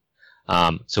submarine.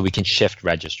 So we can shift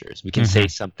registers. We can say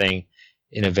something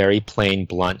in a very plain,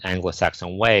 blunt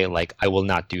Anglo-Saxon way, like, I will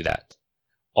not do that.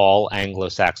 All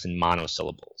Anglo-Saxon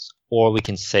monosyllables. or we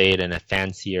can say it in a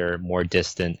fancier, more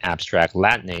distant, abstract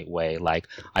Latinate way, like,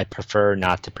 I prefer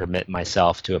not to permit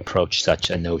myself to approach such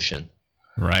a notion.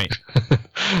 Right.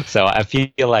 So I feel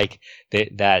like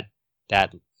that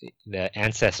the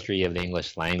ancestry of the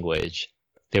English language,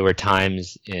 there were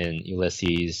times in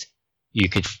Ulysses you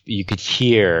could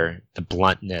hear the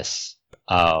bluntness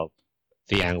of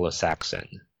the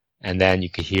Anglo-Saxon, and then you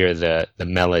could hear the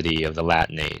melody of the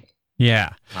Latinate.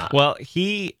 Yeah. Well,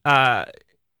 he,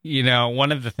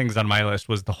 one of the things on my list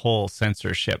was the whole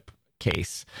censorship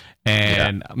case.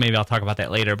 And maybe I'll talk about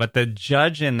that later. But the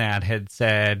judge in that had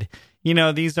said,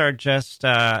 these are just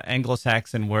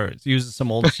Anglo-Saxon words, uses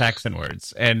some old Saxon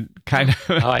words, and kind of.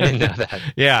 Oh, I didn't know that.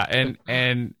 Yeah.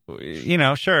 And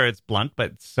sure, it's blunt,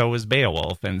 but so is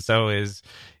Beowulf. And so is,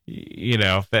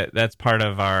 that's part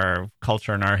of our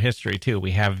culture and our history, too.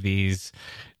 We have these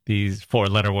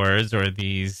four-letter words or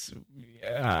these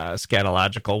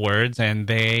scatological words, and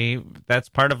that's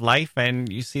part of life,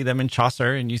 and you see them in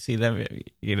Chaucer, and you see them,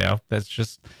 that's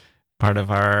just part of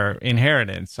our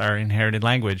inheritance, our inherited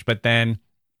language. But then,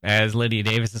 as Lydia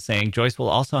Davis is saying, Joyce will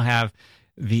also have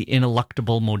the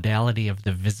ineluctable modality of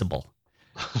the visible.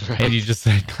 Right. And you just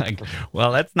think, like,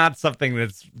 well, that's not something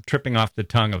that's tripping off the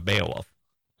tongue of Beowulf.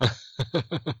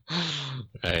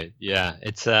 Right. Yeah.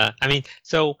 It's,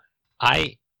 so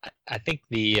I think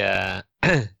the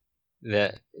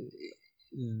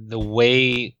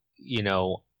way,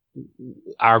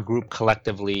 our group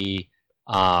collectively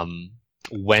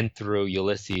went through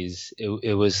Ulysses,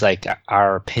 it was like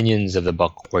our opinions of the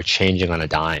book were changing on a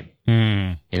dime.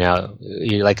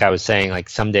 Like I was saying, like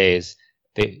some days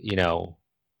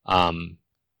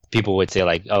people would say,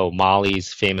 like, oh,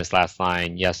 Molly's famous last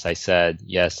line, "Yes, I said,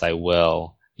 yes, I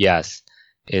will, yes,"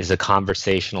 is a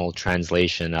conversational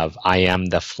translation of "I am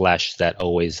the flesh that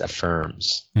always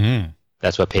affirms."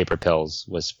 That's what Paper Pills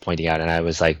was pointing out, and I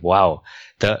was like, wow,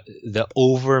 the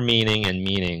over meaning and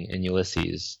meaning in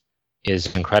Ulysses is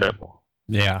incredible.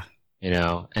 Yeah.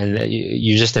 And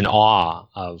you're just in awe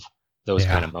of those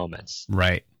kind of moments.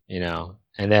 Right.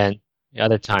 And then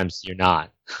other times you're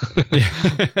not.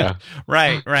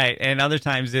 Right. And other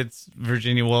times it's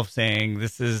Virginia Woolf saying,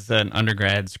 this is an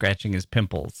undergrad scratching his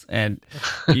pimples. And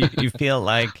you feel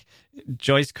like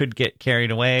Joyce could get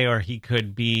carried away, or he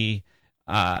could be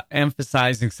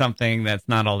emphasizing something that's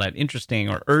not all that interesting,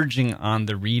 or urging on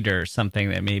the reader something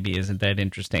that maybe isn't that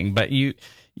interesting. But you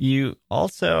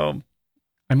also,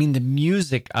 the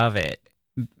music of it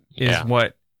is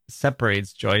what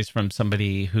separates Joyce from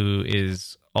somebody who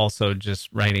is also just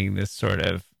writing this sort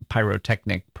of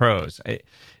pyrotechnic prose.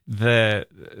 The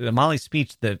Molly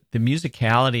speech, the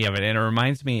musicality of it, and it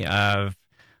reminds me of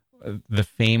the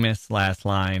famous last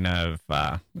line of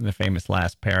the famous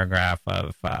last paragraph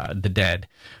of The Dead,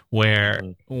 where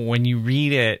when you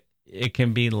read it, it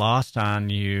can be lost on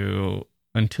you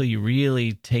until you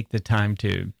really take the time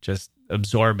to just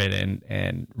absorb it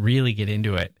and really get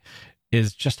into it,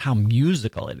 is just how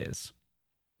musical it is.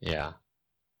 Yeah.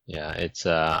 It's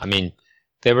there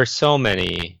were so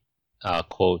many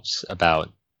quotes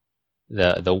about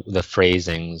the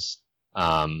phrasings,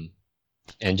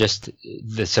 and just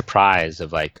the surprise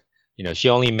of, like, she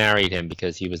only married him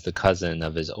because he was the cousin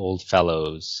of his old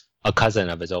fellows. A cousin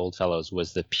of his old fellows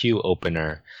was the pew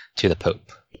opener to the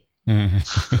Pope.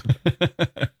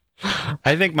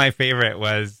 I think my favorite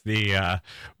was the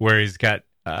where he's got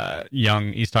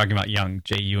Jung. He's talking about Jung,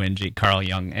 Jung, Carl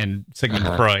Jung, and Sigmund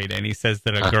Freud, and he says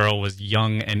that a girl was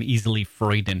young and easily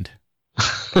Freudened.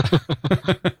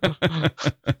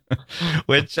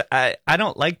 Which I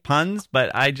don't like puns,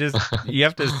 but you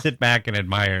have to sit back and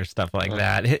admire stuff like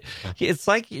that. It's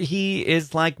like he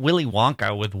is like Willy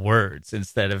Wonka with words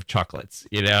instead of chocolates.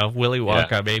 Willy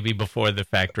Wonka, maybe before the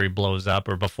factory blows up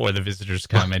or before the visitors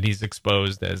come and he's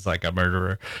exposed as like a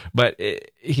murderer. But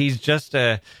he's just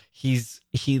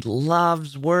he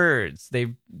loves words.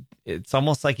 It's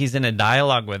almost like he's in a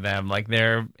dialogue with them, like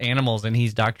they're animals, and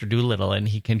he's Dr. Dolittle, and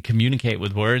he can communicate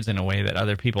with words in a way that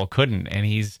other people couldn't, and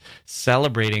he's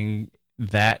celebrating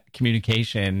that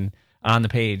communication on the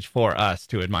page for us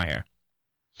to admire.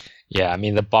 Yeah,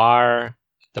 the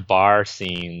bar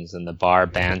scenes and the bar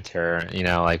banter,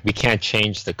 like, we can't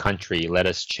change the country, let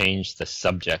us change the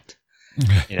subject.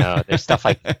 There's stuff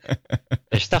like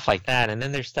that, and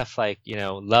then there's stuff like,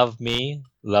 love me,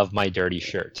 love my dirty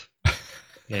shirt.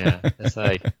 It's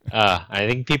like, I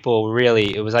think people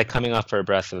really, it was like coming off for a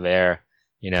breath of air,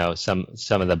 some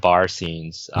of the bar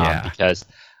scenes, because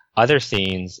other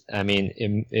scenes,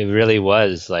 it really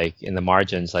was like in the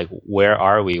margins, like, where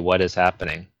are we? What is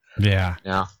happening? Yeah.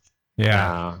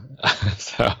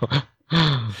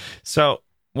 So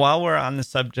while we're on the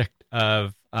subject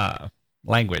of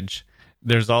language.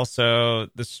 There's also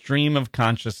the stream of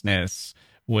consciousness,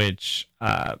 which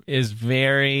is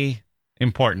very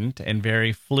important and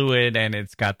very fluid, and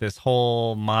it's got this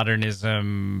whole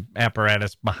modernism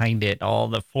apparatus behind it. All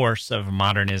the force of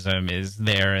modernism is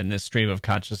there in this stream of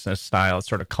consciousness style. It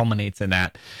sort of culminates in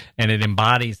that, and it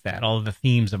embodies that, all of the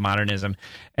themes of modernism.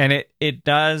 And it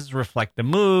does reflect the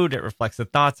mood, it reflects the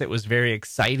thoughts. It was very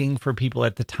exciting for people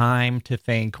at the time to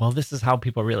think, well, this is how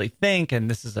people really think, and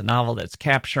this is a novel that's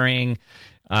capturing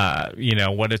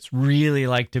what it's really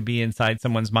like to be inside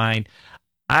someone's mind.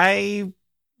 I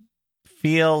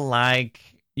feel like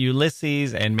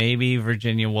Ulysses and maybe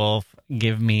Virginia Woolf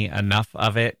give me enough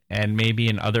of it, and maybe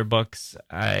in other books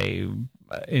I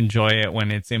enjoy it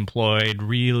when it's employed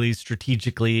really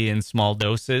strategically in small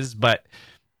doses, but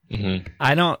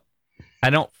I don't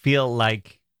feel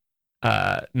like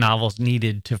novels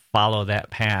needed to follow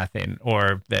that path,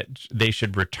 or that they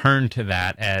should return to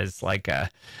that as like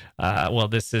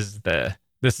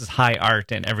this is high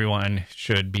art and everyone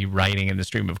should be writing in the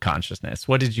stream of consciousness.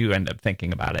 What did you end up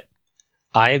thinking about it?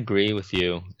 I agree with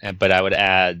you, but I would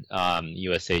add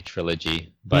USA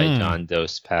Trilogy by John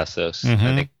Dos Passos.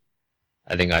 I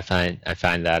think I find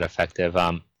that effective.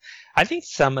 I think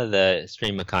some of the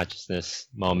stream of consciousness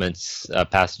moments,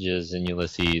 passages in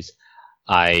Ulysses,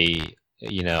 I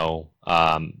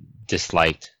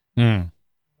disliked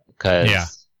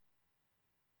because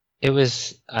it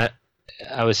was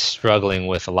I was struggling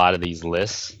with a lot of these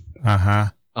lists.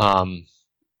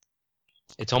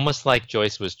 It's almost like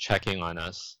Joyce was checking on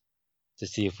us to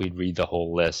see if we'd read the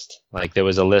whole list. Like there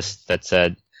was a list that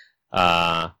said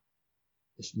the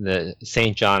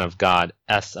Saint John of God,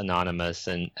 S anonymous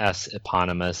and S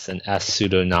eponymous and S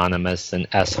pseudonymous and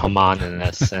S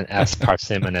homonymous and S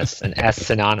parsimonious and S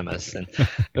synonymous, and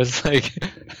it was like,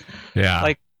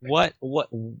 like what?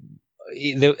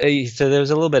 So there was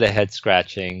a little bit of head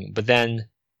scratching, but then,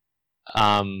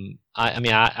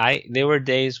 I there were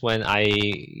days when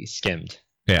I skimmed.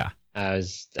 Yeah, I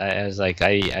was like,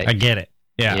 I get it.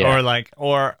 Yeah.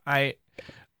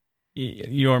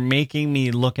 You're making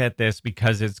me look at this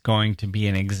because it's going to be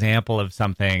an example of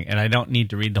something, and I don't need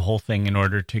to read the whole thing in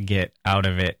order to get out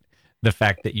of it the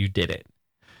fact that you did it.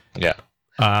 Yeah.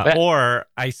 Or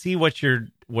I see what you're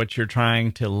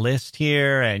trying to list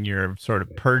here, and you're sort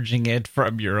of purging it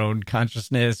from your own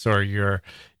consciousness, or you're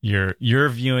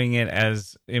viewing it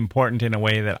as important in a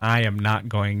way that I am not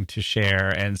going to share,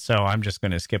 and so I'm just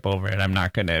going to skip over it. I'm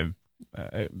not going to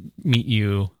meet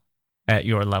you at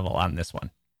your level on this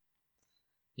one.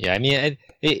 Yeah,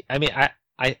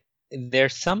 I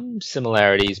there's some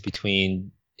similarities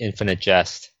between Infinite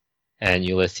Jest and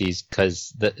Ulysses,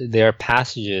 because there are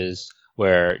passages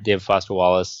where David Foster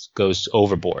Wallace goes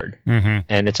overboard,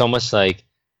 and it's almost like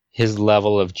his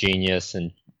level of genius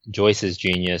and Joyce's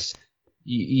genius.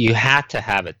 You had to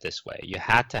have it this way. You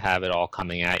had to have it all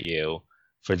coming at you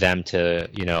for them to,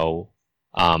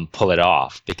 pull it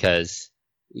off, because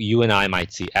you and I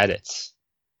might see edits,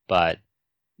 but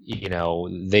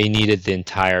they needed the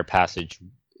entire passage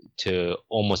to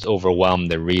almost overwhelm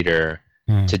the reader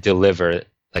to deliver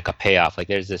like a payoff. Like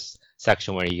there's this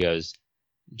section where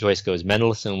Joyce goes,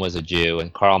 Mendelssohn was a Jew,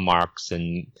 and Karl Marx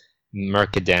and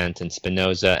Mercadante and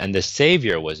Spinoza, and the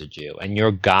Savior was a Jew, and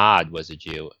your God was a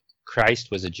Jew.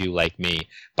 Christ was a Jew like me.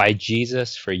 By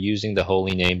Jesus, for using the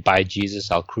holy name, by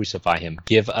Jesus, I'll crucify him.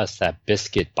 Give us that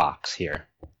biscuit box here.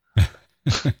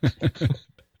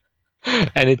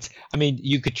 And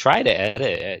you could try to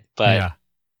edit it, but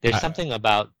there's something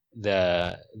about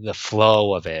the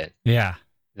flow of it. Yeah.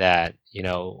 That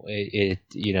you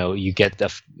get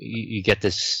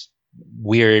this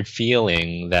weird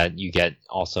feeling that you get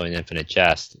also in Infinite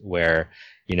Jest, where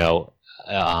it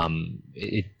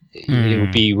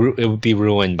would be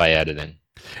ruined by editing.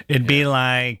 It'd be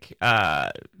like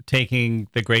taking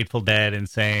the Grateful Dead and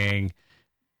saying,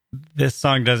 this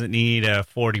song doesn't need a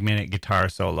 40-minute guitar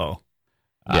solo.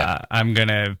 I'm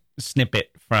gonna snip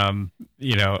it from,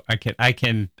 I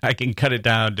can cut it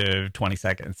down to 20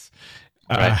 seconds.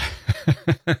 Right.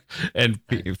 And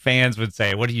fans would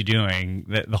say, what are you doing?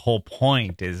 The whole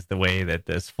point is the way that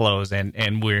this flows,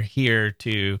 and we're here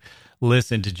to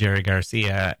listen to Jerry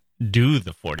Garcia do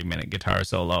the 40-minute guitar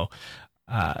solo.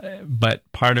 But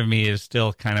part of me is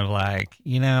still kind of like,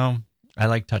 I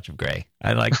like Touch of Grey.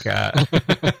 I like I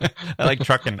like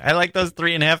Truckin'. I like those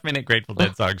 3.5-minute Grateful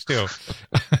Dead songs too.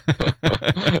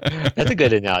 That's a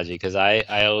good analogy, because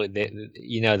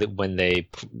that when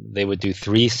they would do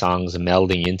 3 songs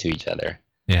melding into each other.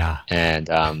 Yeah. And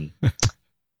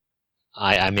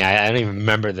I don't even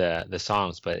remember the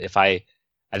songs, but I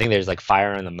think there's like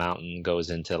Fire on the Mountain goes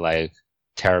into like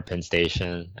Terrapin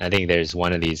Station. I think there's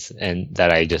one of these and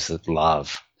that I just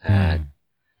love. And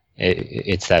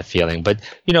it's that feeling. But,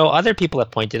 other people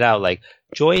have pointed out, like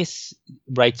Joyce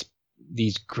writes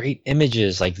these great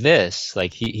images like this.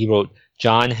 Like he wrote,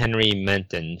 John Henry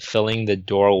Menton, filling the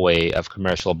doorway of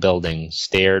commercial buildings,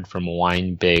 stared from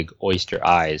wine-big oyster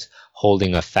eyes,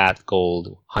 holding a fat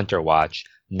gold hunter watch,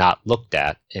 not looked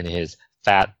at, in his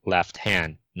fat left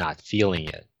hand, not feeling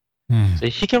it. So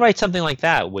he can write something like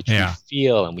that, which we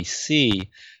feel and we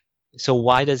see. So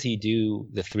why does he do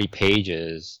the 3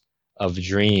 pages of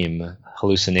dream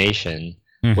hallucination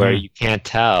where you can't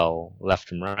tell left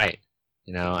from right?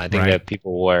 I think that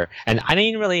people were, and I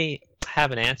didn't really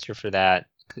have an answer for that.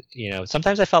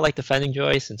 Sometimes I felt like defending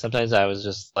Joyce, and sometimes I was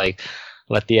just like,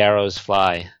 let the arrows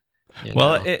fly.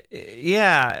 Well,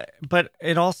 but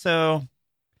it also,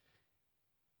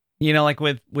 like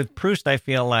with Proust, I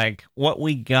feel like what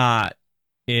we got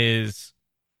is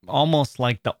almost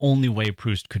like the only way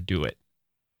Proust could do it.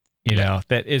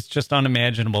 That it's just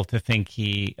unimaginable to think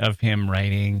of him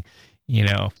writing,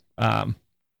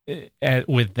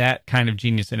 with that kind of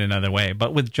genius in another way.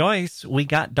 But with Joyce, we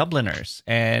got Dubliners,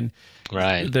 and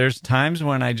there's times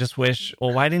when I just wish,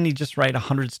 well, why didn't he just write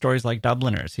 100 stories like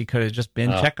Dubliners? He could have just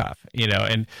been Chekhov,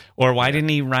 or why didn't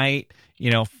he write,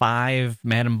 5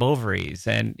 Madame Bovarys,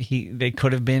 and they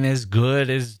could have been as good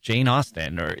as Jane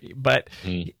Austen, but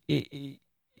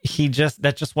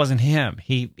that just wasn't him.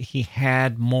 He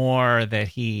had more, that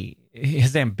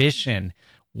his ambition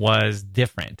was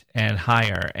different and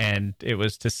higher, and it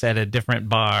was to set a different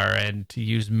bar and to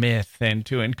use myth and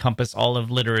to encompass all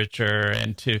of literature,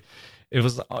 and it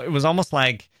was almost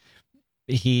like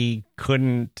he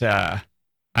couldn't I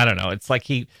don't know, it's like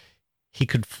he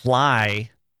could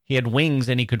fly. He had wings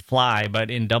and he could fly, but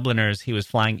in Dubliners he was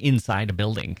flying inside a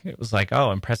building. It was like,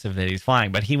 oh, impressive that he's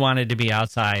flying, but he wanted to be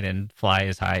outside and fly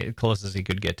as close as he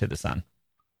could get to the sun.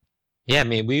 Yeah, I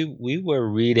mean, we were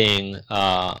reading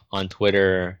on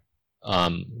Twitter.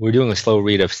 We're doing a slow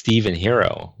read of Stephen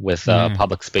Hero with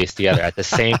Public Space together at the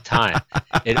same time.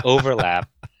 It overlapped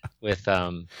with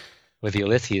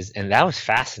Ulysses, and that was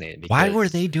fascinating. Why were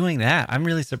they doing that? I'm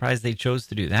really surprised they chose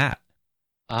to do that.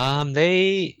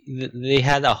 They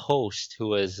had a host who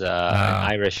was an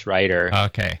Irish writer.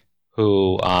 Okay.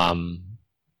 Who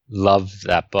loved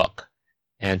that book,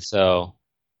 and so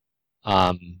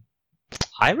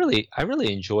I really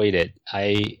enjoyed it.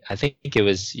 I think it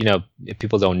was, if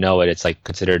people don't know it, it's like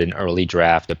considered an early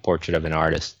draft, a portrait of an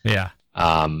artist. Yeah.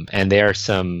 And there are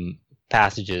some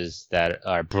passages that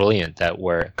are brilliant that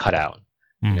were cut out.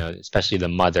 Especially the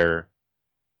mother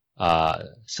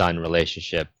son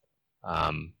relationship.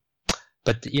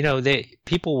 But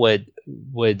people would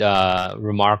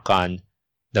remark on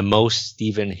the most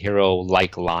Stephen Hero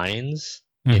like lines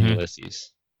in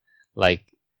Ulysses, like.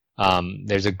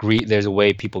 There's a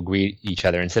way people greet each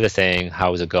other. Instead of saying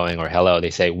 "how's it going" or "hello," they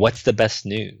say "what's the best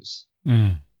news."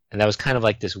 And that was kind of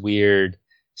like this weird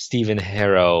Stephen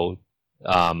Hero,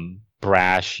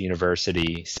 brash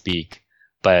university speak,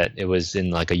 but it was in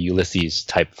like a Ulysses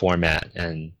type format.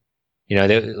 And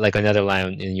like another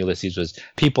line in Ulysses was,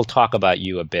 "People talk about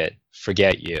you a bit,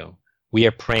 forget you. We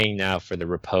are praying now for the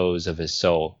repose of his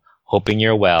soul, hoping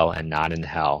you're well and not in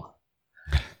hell."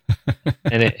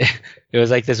 And it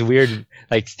was like this weird,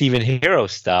 like Stephen Hero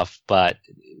stuff, but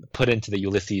put into the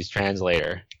Ulysses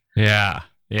translator. Yeah.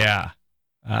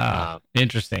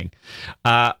 Interesting.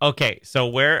 Okay, so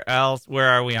where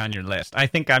are we on your list? I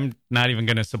think I'm not even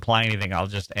going to supply anything. I'll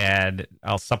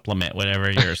supplement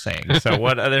whatever you're saying. So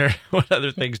what other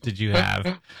things did you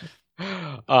have?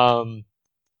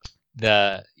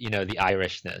 The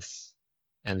Irishness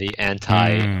and the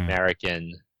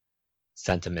anti-American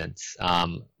sentiments,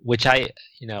 which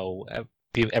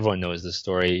everyone knows the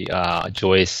story.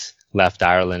 Joyce left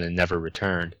Ireland and never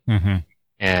returned,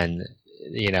 and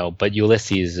but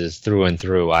Ulysses is through and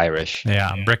through Irish.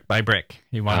 Yeah, brick by brick,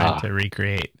 he wanted to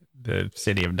recreate the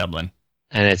city of Dublin.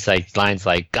 And it's like lines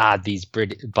like, "God, these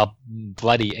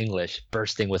bloody English,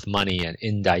 bursting with money and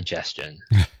indigestion."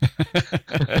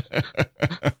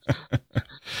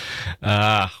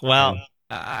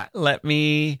 Let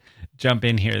me jump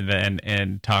in here then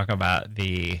and talk about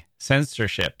the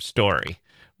censorship story,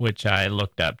 which I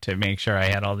looked up to make sure I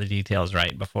had all the details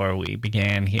right before we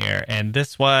began here. And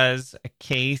this was a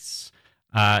case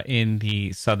in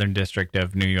the Southern District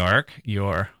of New York,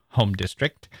 your home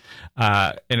district.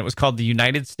 And it was called The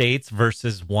United States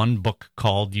versus One Book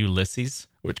Called Ulysses,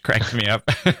 which cracks me up.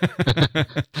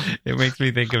 It makes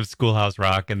me think of Schoolhouse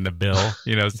Rock and the Bill,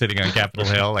 sitting on Capitol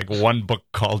Hill, like One Book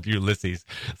Called Ulysses.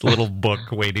 It's a little book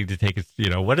waiting to take its,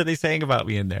 what are they saying about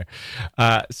me in there?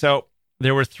 So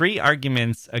there were three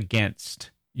arguments against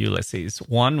Ulysses.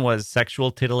 One was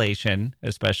sexual titillation,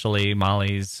 especially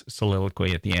Molly's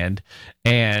soliloquy at the end.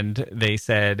 And they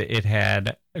said it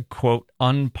had, quote,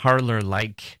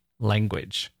 unparlor-like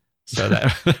language. So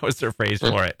that was their phrase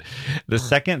for it. The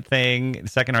second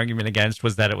argument against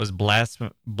was that it was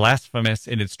blasphemous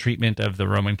in its treatment of the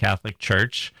Roman Catholic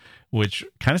Church, which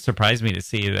kind of surprised me to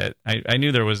see that. I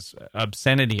knew there was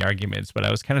obscenity arguments, but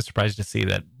I was kind of surprised to see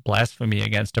that blasphemy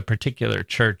against a particular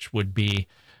church would be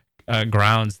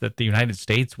grounds that the United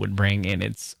States would bring in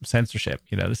its censorship.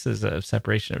 You know, this is a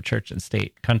separation of church and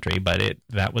state country, but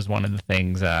that was one of the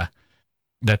things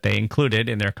that they included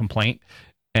in their complaint.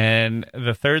 And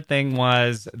the third thing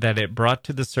was that it brought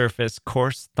to the surface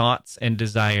coarse thoughts and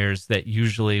desires that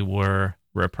usually were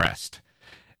repressed.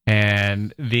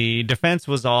 And the defense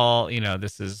was all, you know,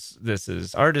 this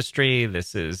is artistry,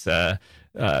 this is a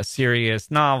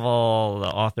serious novel, the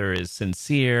author is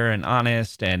sincere and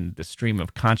honest, and the stream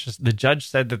of consciousness. The judge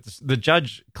said that the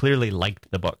judge clearly liked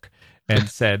the book and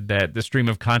said that the stream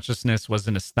of consciousness was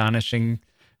an astonishing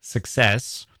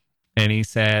success. And he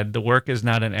said, the work is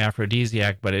not an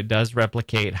aphrodisiac, but it does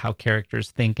replicate how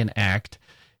characters think and act.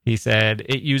 He said,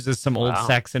 it uses some old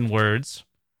Saxon words.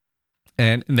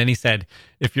 And then he said,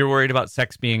 if you're worried about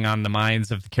sex being on the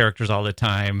minds of the characters all the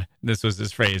time, this was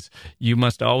his phrase, you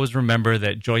must always remember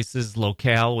that Joyce's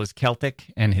locale was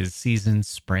Celtic and his season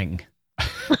spring.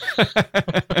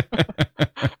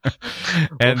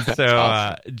 And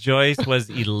so Joyce was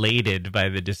elated by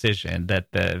the decision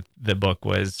that the book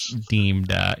was deemed,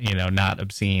 not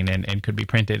obscene and could be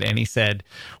printed. And he said,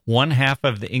 one half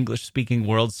of the English-speaking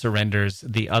world surrenders,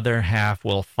 the other half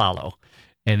will follow.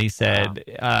 And he said,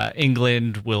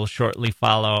 England will shortly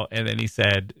follow. And then he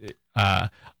said,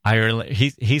 Ireland.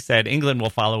 He said England will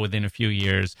follow within a few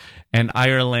years, and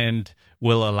Ireland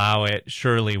will allow it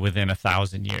surely within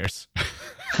 1,000 years.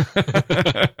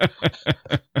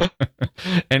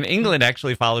 And England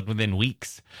actually followed within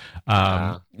weeks,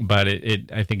 but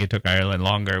I think it took Ireland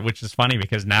longer, which is funny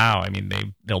because now, I mean,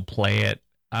 they'll play it.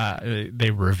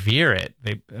 They revere it.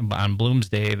 On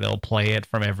Bloomsday, they'll play it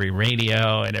from every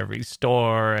radio and every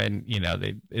store, and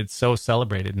it's so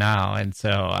celebrated now. And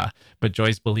so, but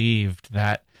Joyce believed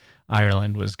that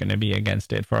Ireland was going to be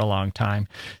against it for a long time.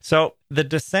 So the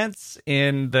dissents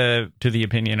to the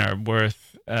opinion are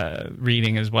worth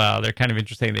reading as well. They're kind of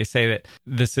interesting. They say that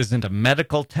this isn't a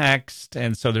medical text,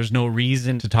 and so there's no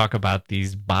reason to talk about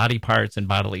these body parts and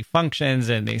bodily functions.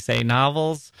 And they say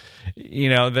novels,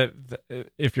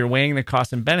 if you're weighing the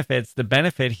costs and benefits, the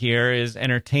benefit here is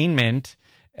entertainment,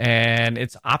 and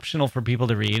it's optional for people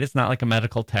to read. It's not like a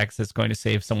medical text that's going to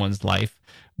save someone's life,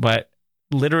 but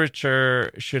literature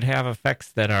should have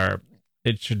effects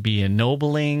it should be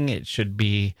ennobling, it should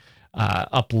be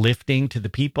uplifting to the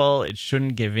people. It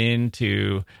shouldn't give in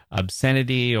to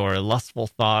obscenity or lustful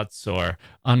thoughts or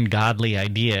ungodly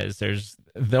ideas.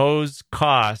 Those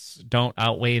costs don't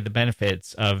outweigh the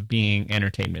benefits of being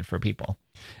entertainment for people.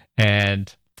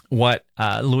 And what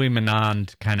Louis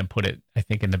Menand kind of put it, I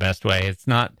think, in the best way, it's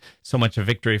not so much a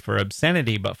victory for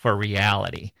obscenity, but for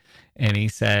reality. And he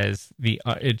says,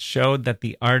 it showed that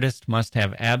the artist must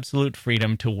have absolute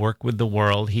freedom to work with the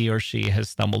world he or she has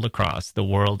stumbled across, the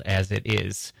world as it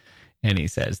is. And he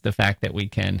says, the fact that we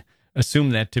can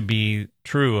assume that to be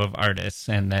true of artists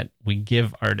and that we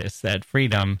give artists that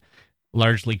freedom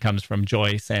largely comes from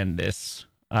Joyce and this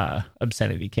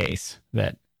obscenity case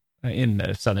that in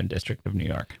the Southern District of New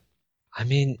York. I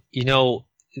mean, you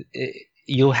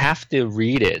have to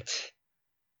read it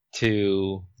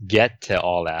to get to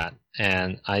all that.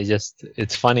 And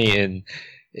it's funny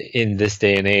in this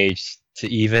day and age to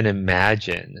even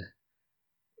imagine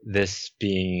this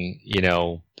being,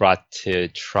 brought to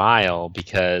trial,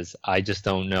 because I just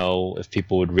don't know if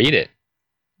people would read it.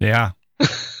 Yeah.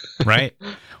 Right.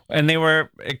 And they were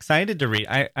excited to read.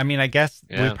 I mean, I guess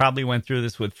we probably went through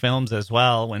this with films as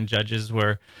well when judges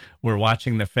were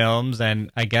watching the films. And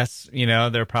I guess,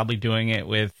 they're probably doing it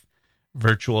with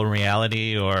virtual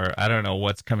reality, or I don't know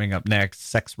what's coming up next,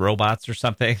 sex robots or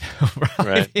something.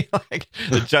 Right. Like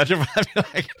the judge will be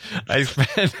like, I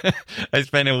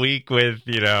spent a week with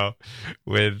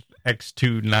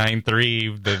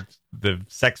X293, the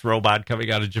sex robot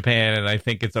coming out of Japan, and I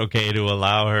think it's okay to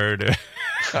allow her to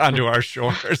onto our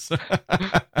shores.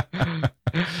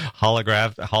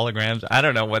 Holograms. I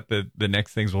don't know what the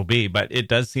next things will be, but it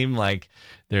does seem like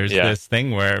there's this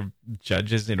thing where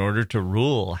judges, in order to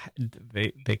rule,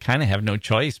 they kind of have no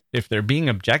choice. If they're being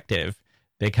objective,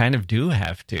 they kind of do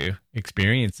have to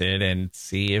experience it and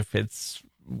see if it's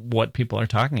what people are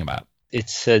talking about.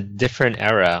 It's a different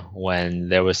era when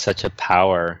there was such a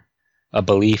power a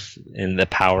belief in the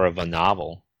power of a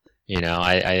novel.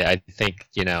 I think,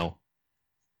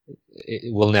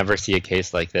 we'll never see a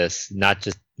case like this. Not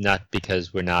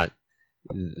because we're not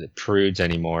prudes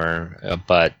anymore,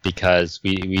 but because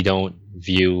we don't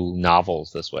view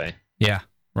novels this way. Yeah,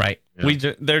 right.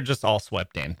 They're just all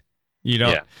swept in. You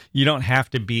don't have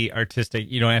to be artistic.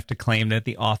 You don't have to claim that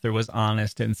the author was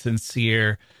honest and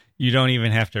sincere. You don't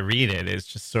even have to read it. It's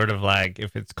just sort of like,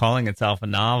 if it's calling itself a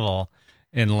novel,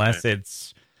 unless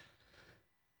it's,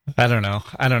 I don't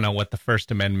know what the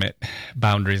First Amendment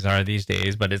boundaries are these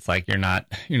days, but it's like you're not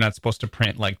supposed to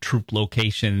print like troop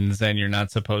locations, and you're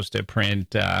not supposed to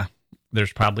print.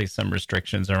 There's probably some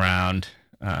restrictions around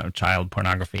child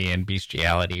pornography and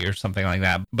bestiality or something like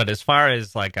that. But as far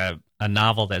as like a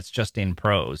novel that's just in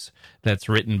prose, that's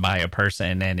written by a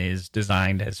person and is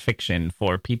designed as fiction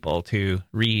for people to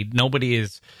read, nobody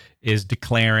is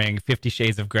declaring 50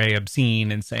 Shades of Grey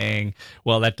obscene and saying,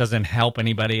 well, that doesn't help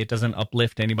anybody, it doesn't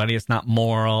uplift anybody, it's not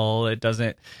moral,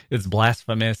 it's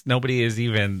blasphemous. Nobody is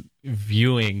even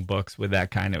viewing books with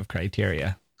that kind of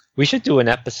criteria. We should do an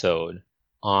episode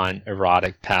on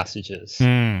erotic passages.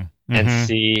 And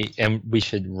see, and we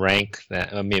should rank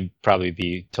that. I mean, probably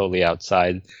be totally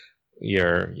outside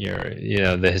your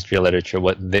the history of literature,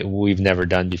 we've never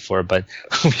done before, but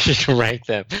we should rank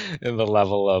them in the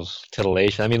level of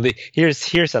titillation. I mean,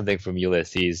 here's something from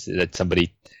Ulysses that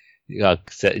somebody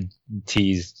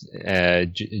teased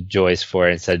Joyce for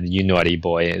and said, "You naughty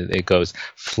boy." It goes,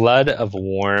 "Flood of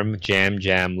warm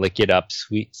jam, lick it up,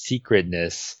 sweet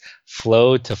secretness,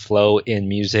 flow to flow in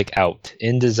music out,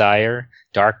 in desire,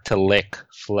 dark to lick,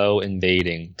 flow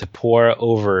invading, to pour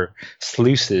over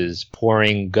sluices,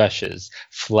 pouring gushes,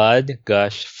 flood,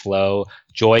 gush, flow,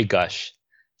 joy gush,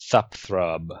 thup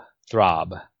throb."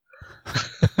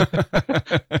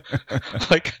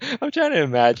 Like, I'm trying to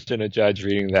imagine a judge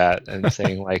reading that and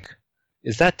saying, like,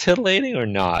 is that titillating or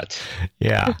not?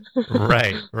 Yeah,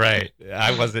 right.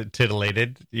 I wasn't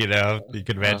titillated. You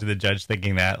could imagine the judge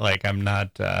thinking that, like, I'm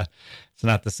not, it's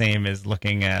not the same as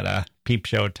looking at peep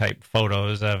show type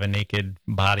photos of a naked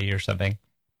body or something.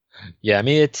 Yeah, I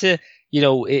mean, it's, to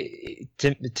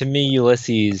me,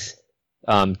 Ulysses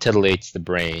titillates the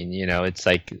brain. It's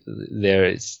like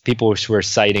people were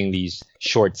citing these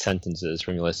short sentences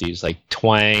from Ulysses, like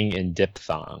twang and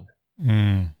diphthong,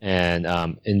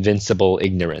 and invincible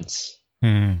ignorance,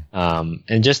 and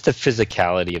just the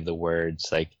physicality of the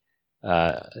words. Like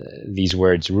these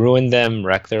words: ruin them,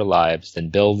 wreck their lives, then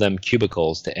build them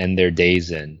cubicles to end their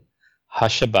days in.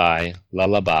 Hushaby,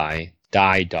 lullaby,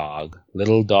 die dog,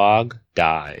 little dog,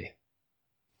 die.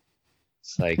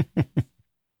 It's like.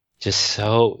 There's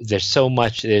so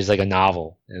much. There's like a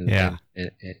novel, and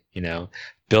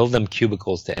build them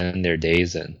cubicles to end their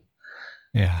days in.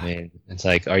 Yeah, I mean, it's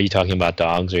like, are you talking about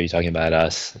dogs or are you talking about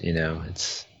us?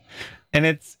 It's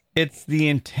the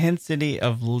intensity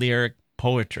of lyric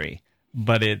poetry,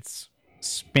 but it's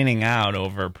spinning out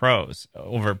over prose,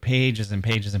 over pages and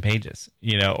pages and pages.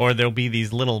 Or there'll be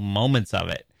these little moments of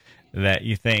it that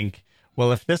you think,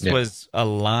 well, if this was a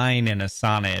line in a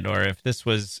sonnet, or if this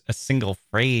was a single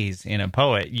phrase in a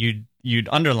poet, you'd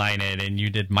underline it and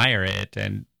you'd admire it.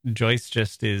 And Joyce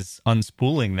just is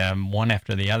unspooling them one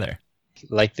after the other.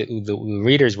 Like the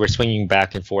readers were swinging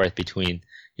back and forth between,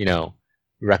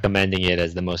 recommending it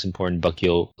as the most important book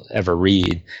you'll ever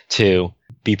read, to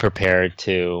be prepared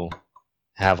to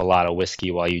have a lot of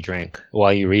whiskey while you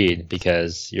read,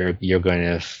 because you're going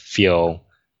to feel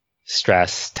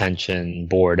stress, tension,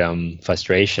 boredom,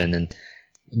 frustration. And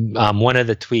one of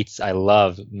the tweets I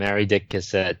love, Mary Dick has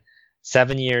said,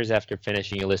 7 years after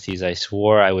finishing Ulysses, I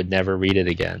swore I would never read it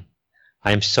again.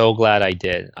 I am so glad I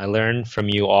did. I learned from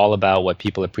you all about what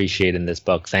people appreciate in this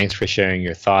book. Thanks for sharing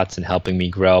your thoughts and helping me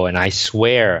grow. And I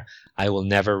swear I will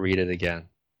never read it again.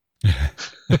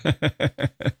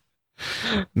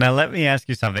 Now, let me ask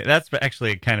you something. That's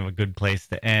actually kind of a good place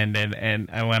to end,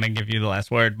 and I want to give you the last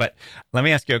word, but let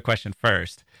me ask you a question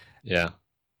first. Yeah.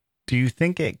 Do you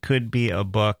think it could be a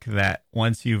book that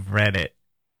once you've read it,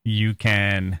 you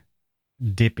can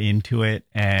dip into it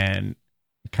and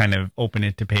kind of open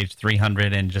it to page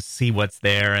 300 and just see what's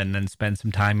there and then spend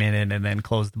some time in it and then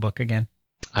close the book again?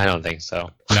 I don't think so.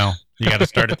 No, you got to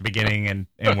start at the beginning and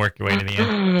work your way to the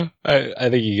end. I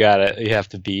think you have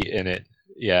to be in it.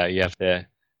 Yeah, you have to.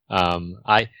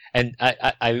 I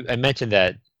mentioned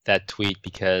that tweet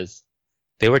because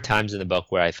there were times in the book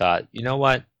where I thought, you know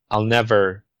what, I'll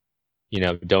never,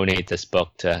 donate this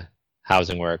book to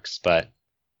Housing Works, but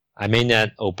I may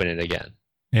not open it again.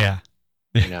 Yeah.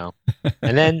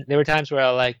 And then there were times where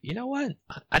I was like, you know what,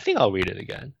 I think I'll read it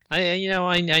again.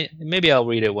 Maybe I'll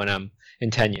read it when I'm in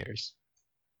 10 years.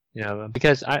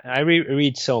 because I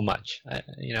reread so much.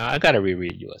 I got to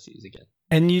reread Ulysses again.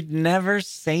 And you'd never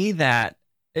say that.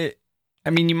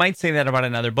 You might say that about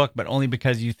another book, but only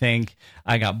because you think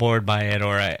I got bored by it,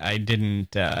 or I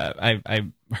didn't.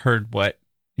 I heard what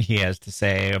he has to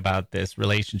say about this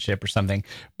relationship or something.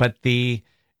 But the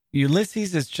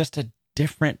Ulysses is just a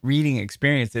different reading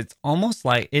experience. It's almost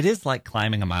like it is like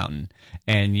climbing a mountain,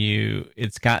 and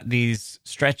it's got these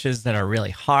stretches that are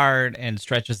really hard and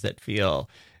stretches that feel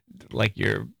like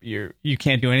you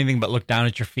can't do anything but look down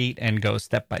at your feet and go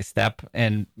step by step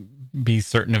and be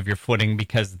certain of your footing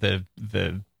because the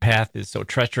path is so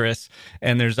treacherous.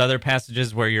 And there's other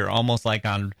passages where you're almost like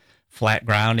on flat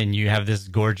ground and you have this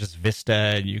gorgeous vista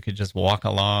and you could just walk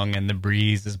along and the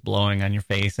breeze is blowing on your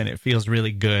face and it feels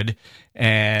really good.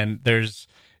 And there's,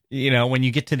 when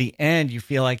you get to the end, you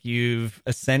feel like you've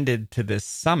ascended to this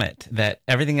summit that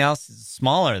everything else is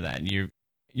smaller than.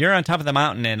 You're on top of the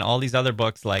mountain, and all these other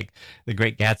books like The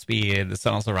Great Gatsby and The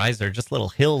Sun Also Rises are just little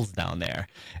hills down there.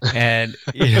 And,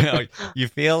 you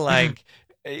feel like,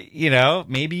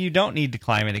 maybe you don't need to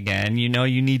climb it again. You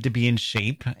need to be in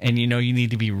shape, and you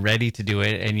need to be ready to do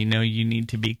it, and you need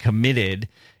to be committed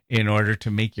in order to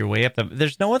make your way up.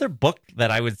 There's no other book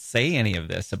that I would say any of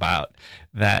this about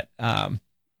that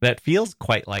that feels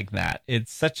quite like that.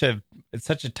 It's such a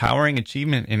towering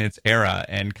achievement in its era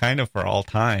and kind of for all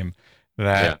time.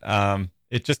 That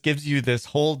it just gives you this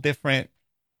whole different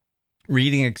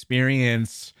reading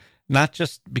experience, not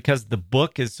just because the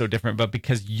book is so different, but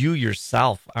because you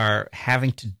yourself are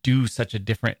having to do such a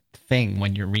different thing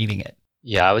when you're reading it.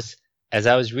 Yeah, as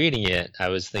I was reading it, I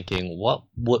was thinking, what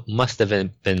must have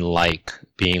been like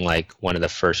being like one of the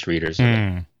first readers of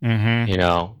it,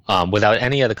 without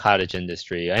any of the cottage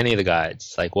industry, any of the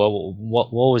guides. Like, what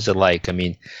was it like? I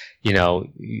mean,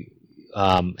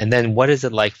 and then what is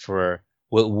it like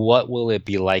what will it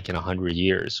be like in 100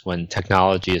 years when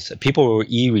technology people were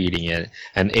e-reading it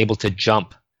and able to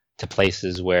jump to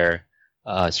places where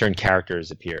certain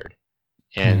characters appeared?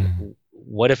 And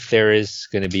what if there is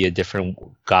going to be a different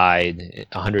guide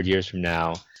 100 years from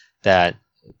now that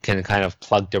can kind of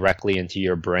plug directly into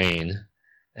your brain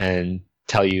and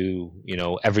tell you,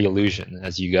 every illusion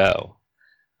as you go?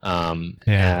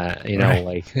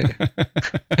 Like,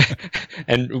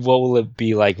 and what will it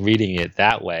be like reading it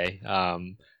that way?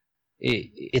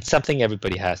 It's something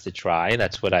everybody has to try.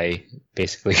 That's what I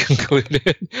basically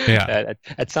concluded. Yeah.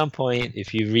 At some point,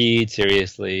 if you read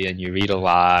seriously and you read a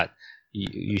lot,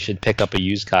 you should pick up a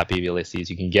used copy of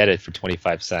Ulysses. You can get it for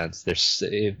 25 cents.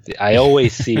 I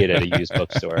always see it at a used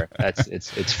bookstore.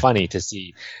 It's funny to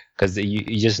see because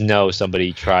you just know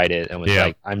somebody tried it and was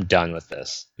like, I'm done with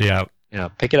this. Yeah.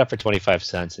 Pick it up for 25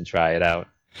 cents and try it out.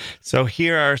 So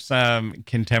here are some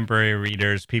contemporary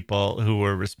readers, people who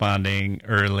were responding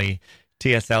early.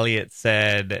 T.S. Eliot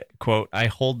said, quote, "I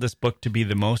hold this book to be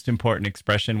the most important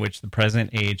expression which the present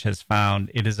age has found.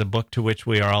 It is a book to which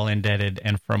we are all indebted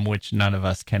and from which none of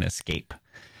us can escape."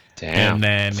 Damn. And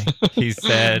then he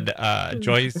said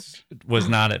Joyce was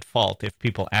not at fault if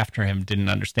people after him didn't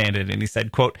understand it. And he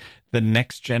said, quote, "The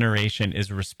next generation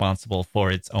is responsible for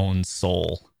its own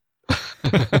soul."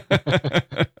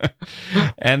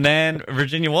 And then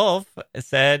Virginia Woolf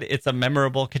said it's a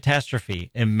memorable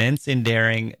catastrophe, immense in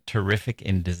daring, terrific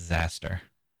in disaster.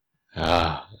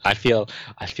 I feel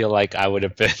like I would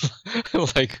have been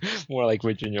like more like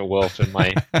Virginia Woolf in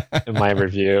my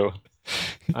review.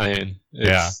 It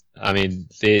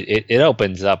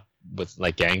opens up with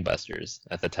like gangbusters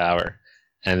at the tower,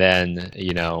 and then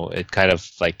it kind of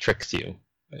like tricks you.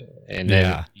 And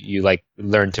then you like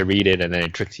learn to read it, and then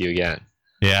it tricks you again.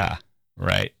 Yeah,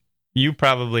 right. You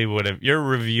probably would have, your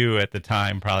review at the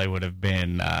time probably would have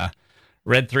been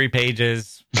read 3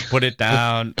 pages, put it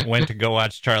down, went to go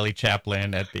watch Charlie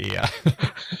Chaplin at the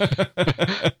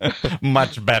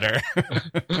much better.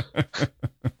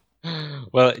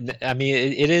 Well, I mean,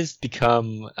 it has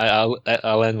become,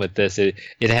 I'll end with this. It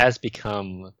has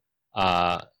become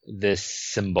this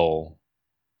symbol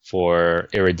for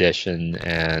erudition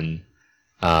and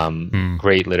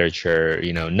great literature,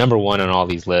 number one on all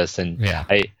these lists. And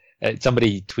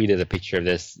somebody tweeted a picture of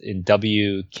this in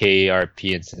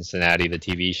WKRP in Cincinnati, the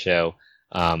TV show.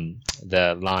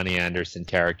 The Lonnie Anderson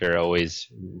character always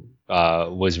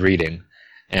was reading,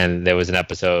 and there was an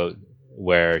episode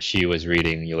where she was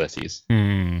reading Ulysses.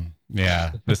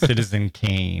 Yeah, the Citizen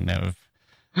Kane of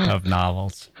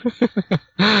novels.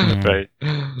 Right.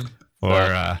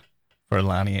 For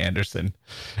Lonnie Anderson,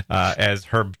 as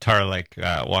Herb Tarlick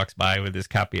walks by with his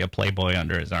copy of Playboy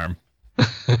under his arm.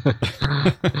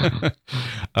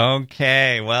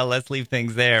 Okay, well, let's leave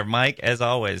things there. Mike, as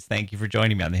always, thank you for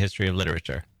joining me on the History of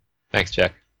Literature. Thanks,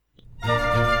 Jack.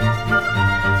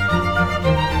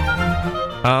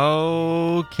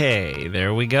 Okay,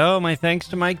 there we go. My thanks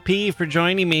to Mike P. for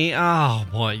joining me. Oh,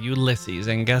 boy, Ulysses.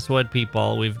 And guess what,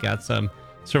 people? We've got some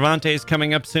Cervantes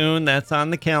coming up soon. That's on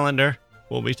the calendar.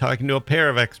 We'll be talking to a pair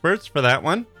of experts for that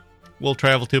one. We'll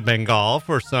travel to Bengal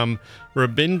for some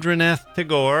Rabindranath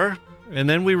Tagore. And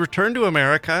then we return to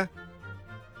America,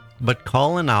 but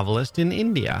call a novelist in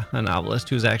India, a novelist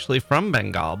who's actually from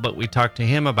Bengal. But we talk to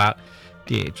him about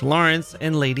D.H. Lawrence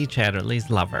and Lady Chatterley's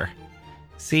lover.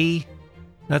 See,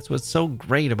 that's what's so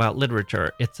great about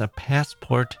literature. It's a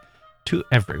passport to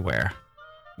everywhere.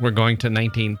 We're going to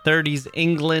 1930s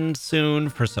England soon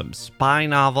for some spy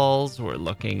novels. We're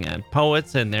looking at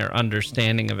poets and their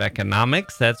understanding of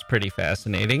economics. That's pretty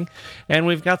fascinating. And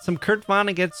we've got some Kurt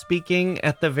Vonnegut speaking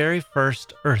at the very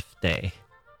first Earth Day.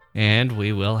 And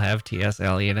we will have T.S.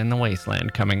 Eliot in the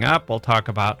Wasteland coming up. We'll talk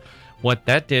about what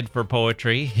that did for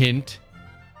poetry. Hint,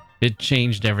 it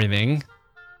changed everything.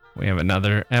 We have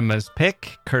another Emma's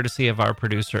Pick, courtesy of our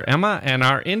producer Emma, and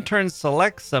our intern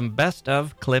selects some best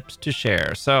of clips to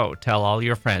share. So tell all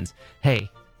your friends, hey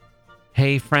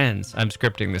friends, I'm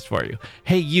scripting this for you.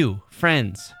 Hey you,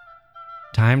 friends,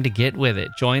 time to get with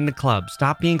it. Join the club.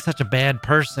 Stop being such a bad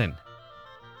person.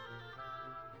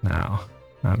 Now,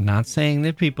 I'm not saying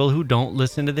that people who don't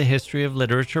listen to the History of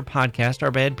Literature podcast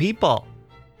are bad people.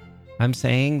 I'm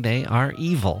saying they are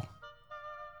evil.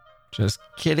 Just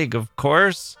kidding, of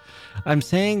course. I'm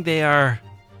saying they are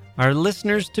our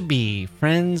listeners to be,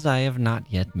 friends I have not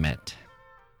yet met.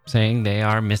 Saying they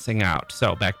are missing out.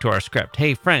 So back to our script.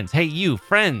 Hey friends, hey you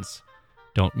friends,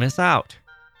 don't miss out.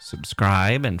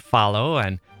 Subscribe and follow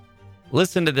and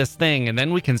listen to this thing, and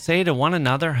then we can say to one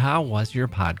another, how was your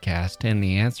podcast? And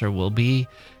the answer will be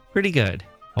pretty good,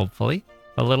 hopefully.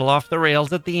 A little off the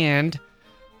rails at the end,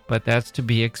 but that's to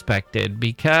be expected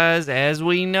because, as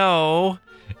we know,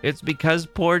 it's because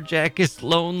poor Jack is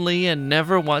lonely and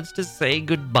never wants to say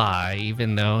goodbye,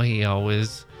 even though he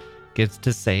always gets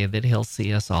to say that he'll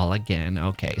see us all again.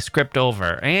 Okay, script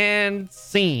over and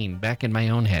scene. Back in my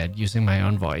own head, using my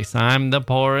own voice. I'm the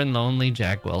poor and lonely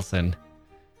Jack Wilson.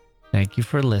 Thank you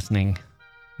for listening,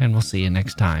 and we'll see you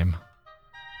next time.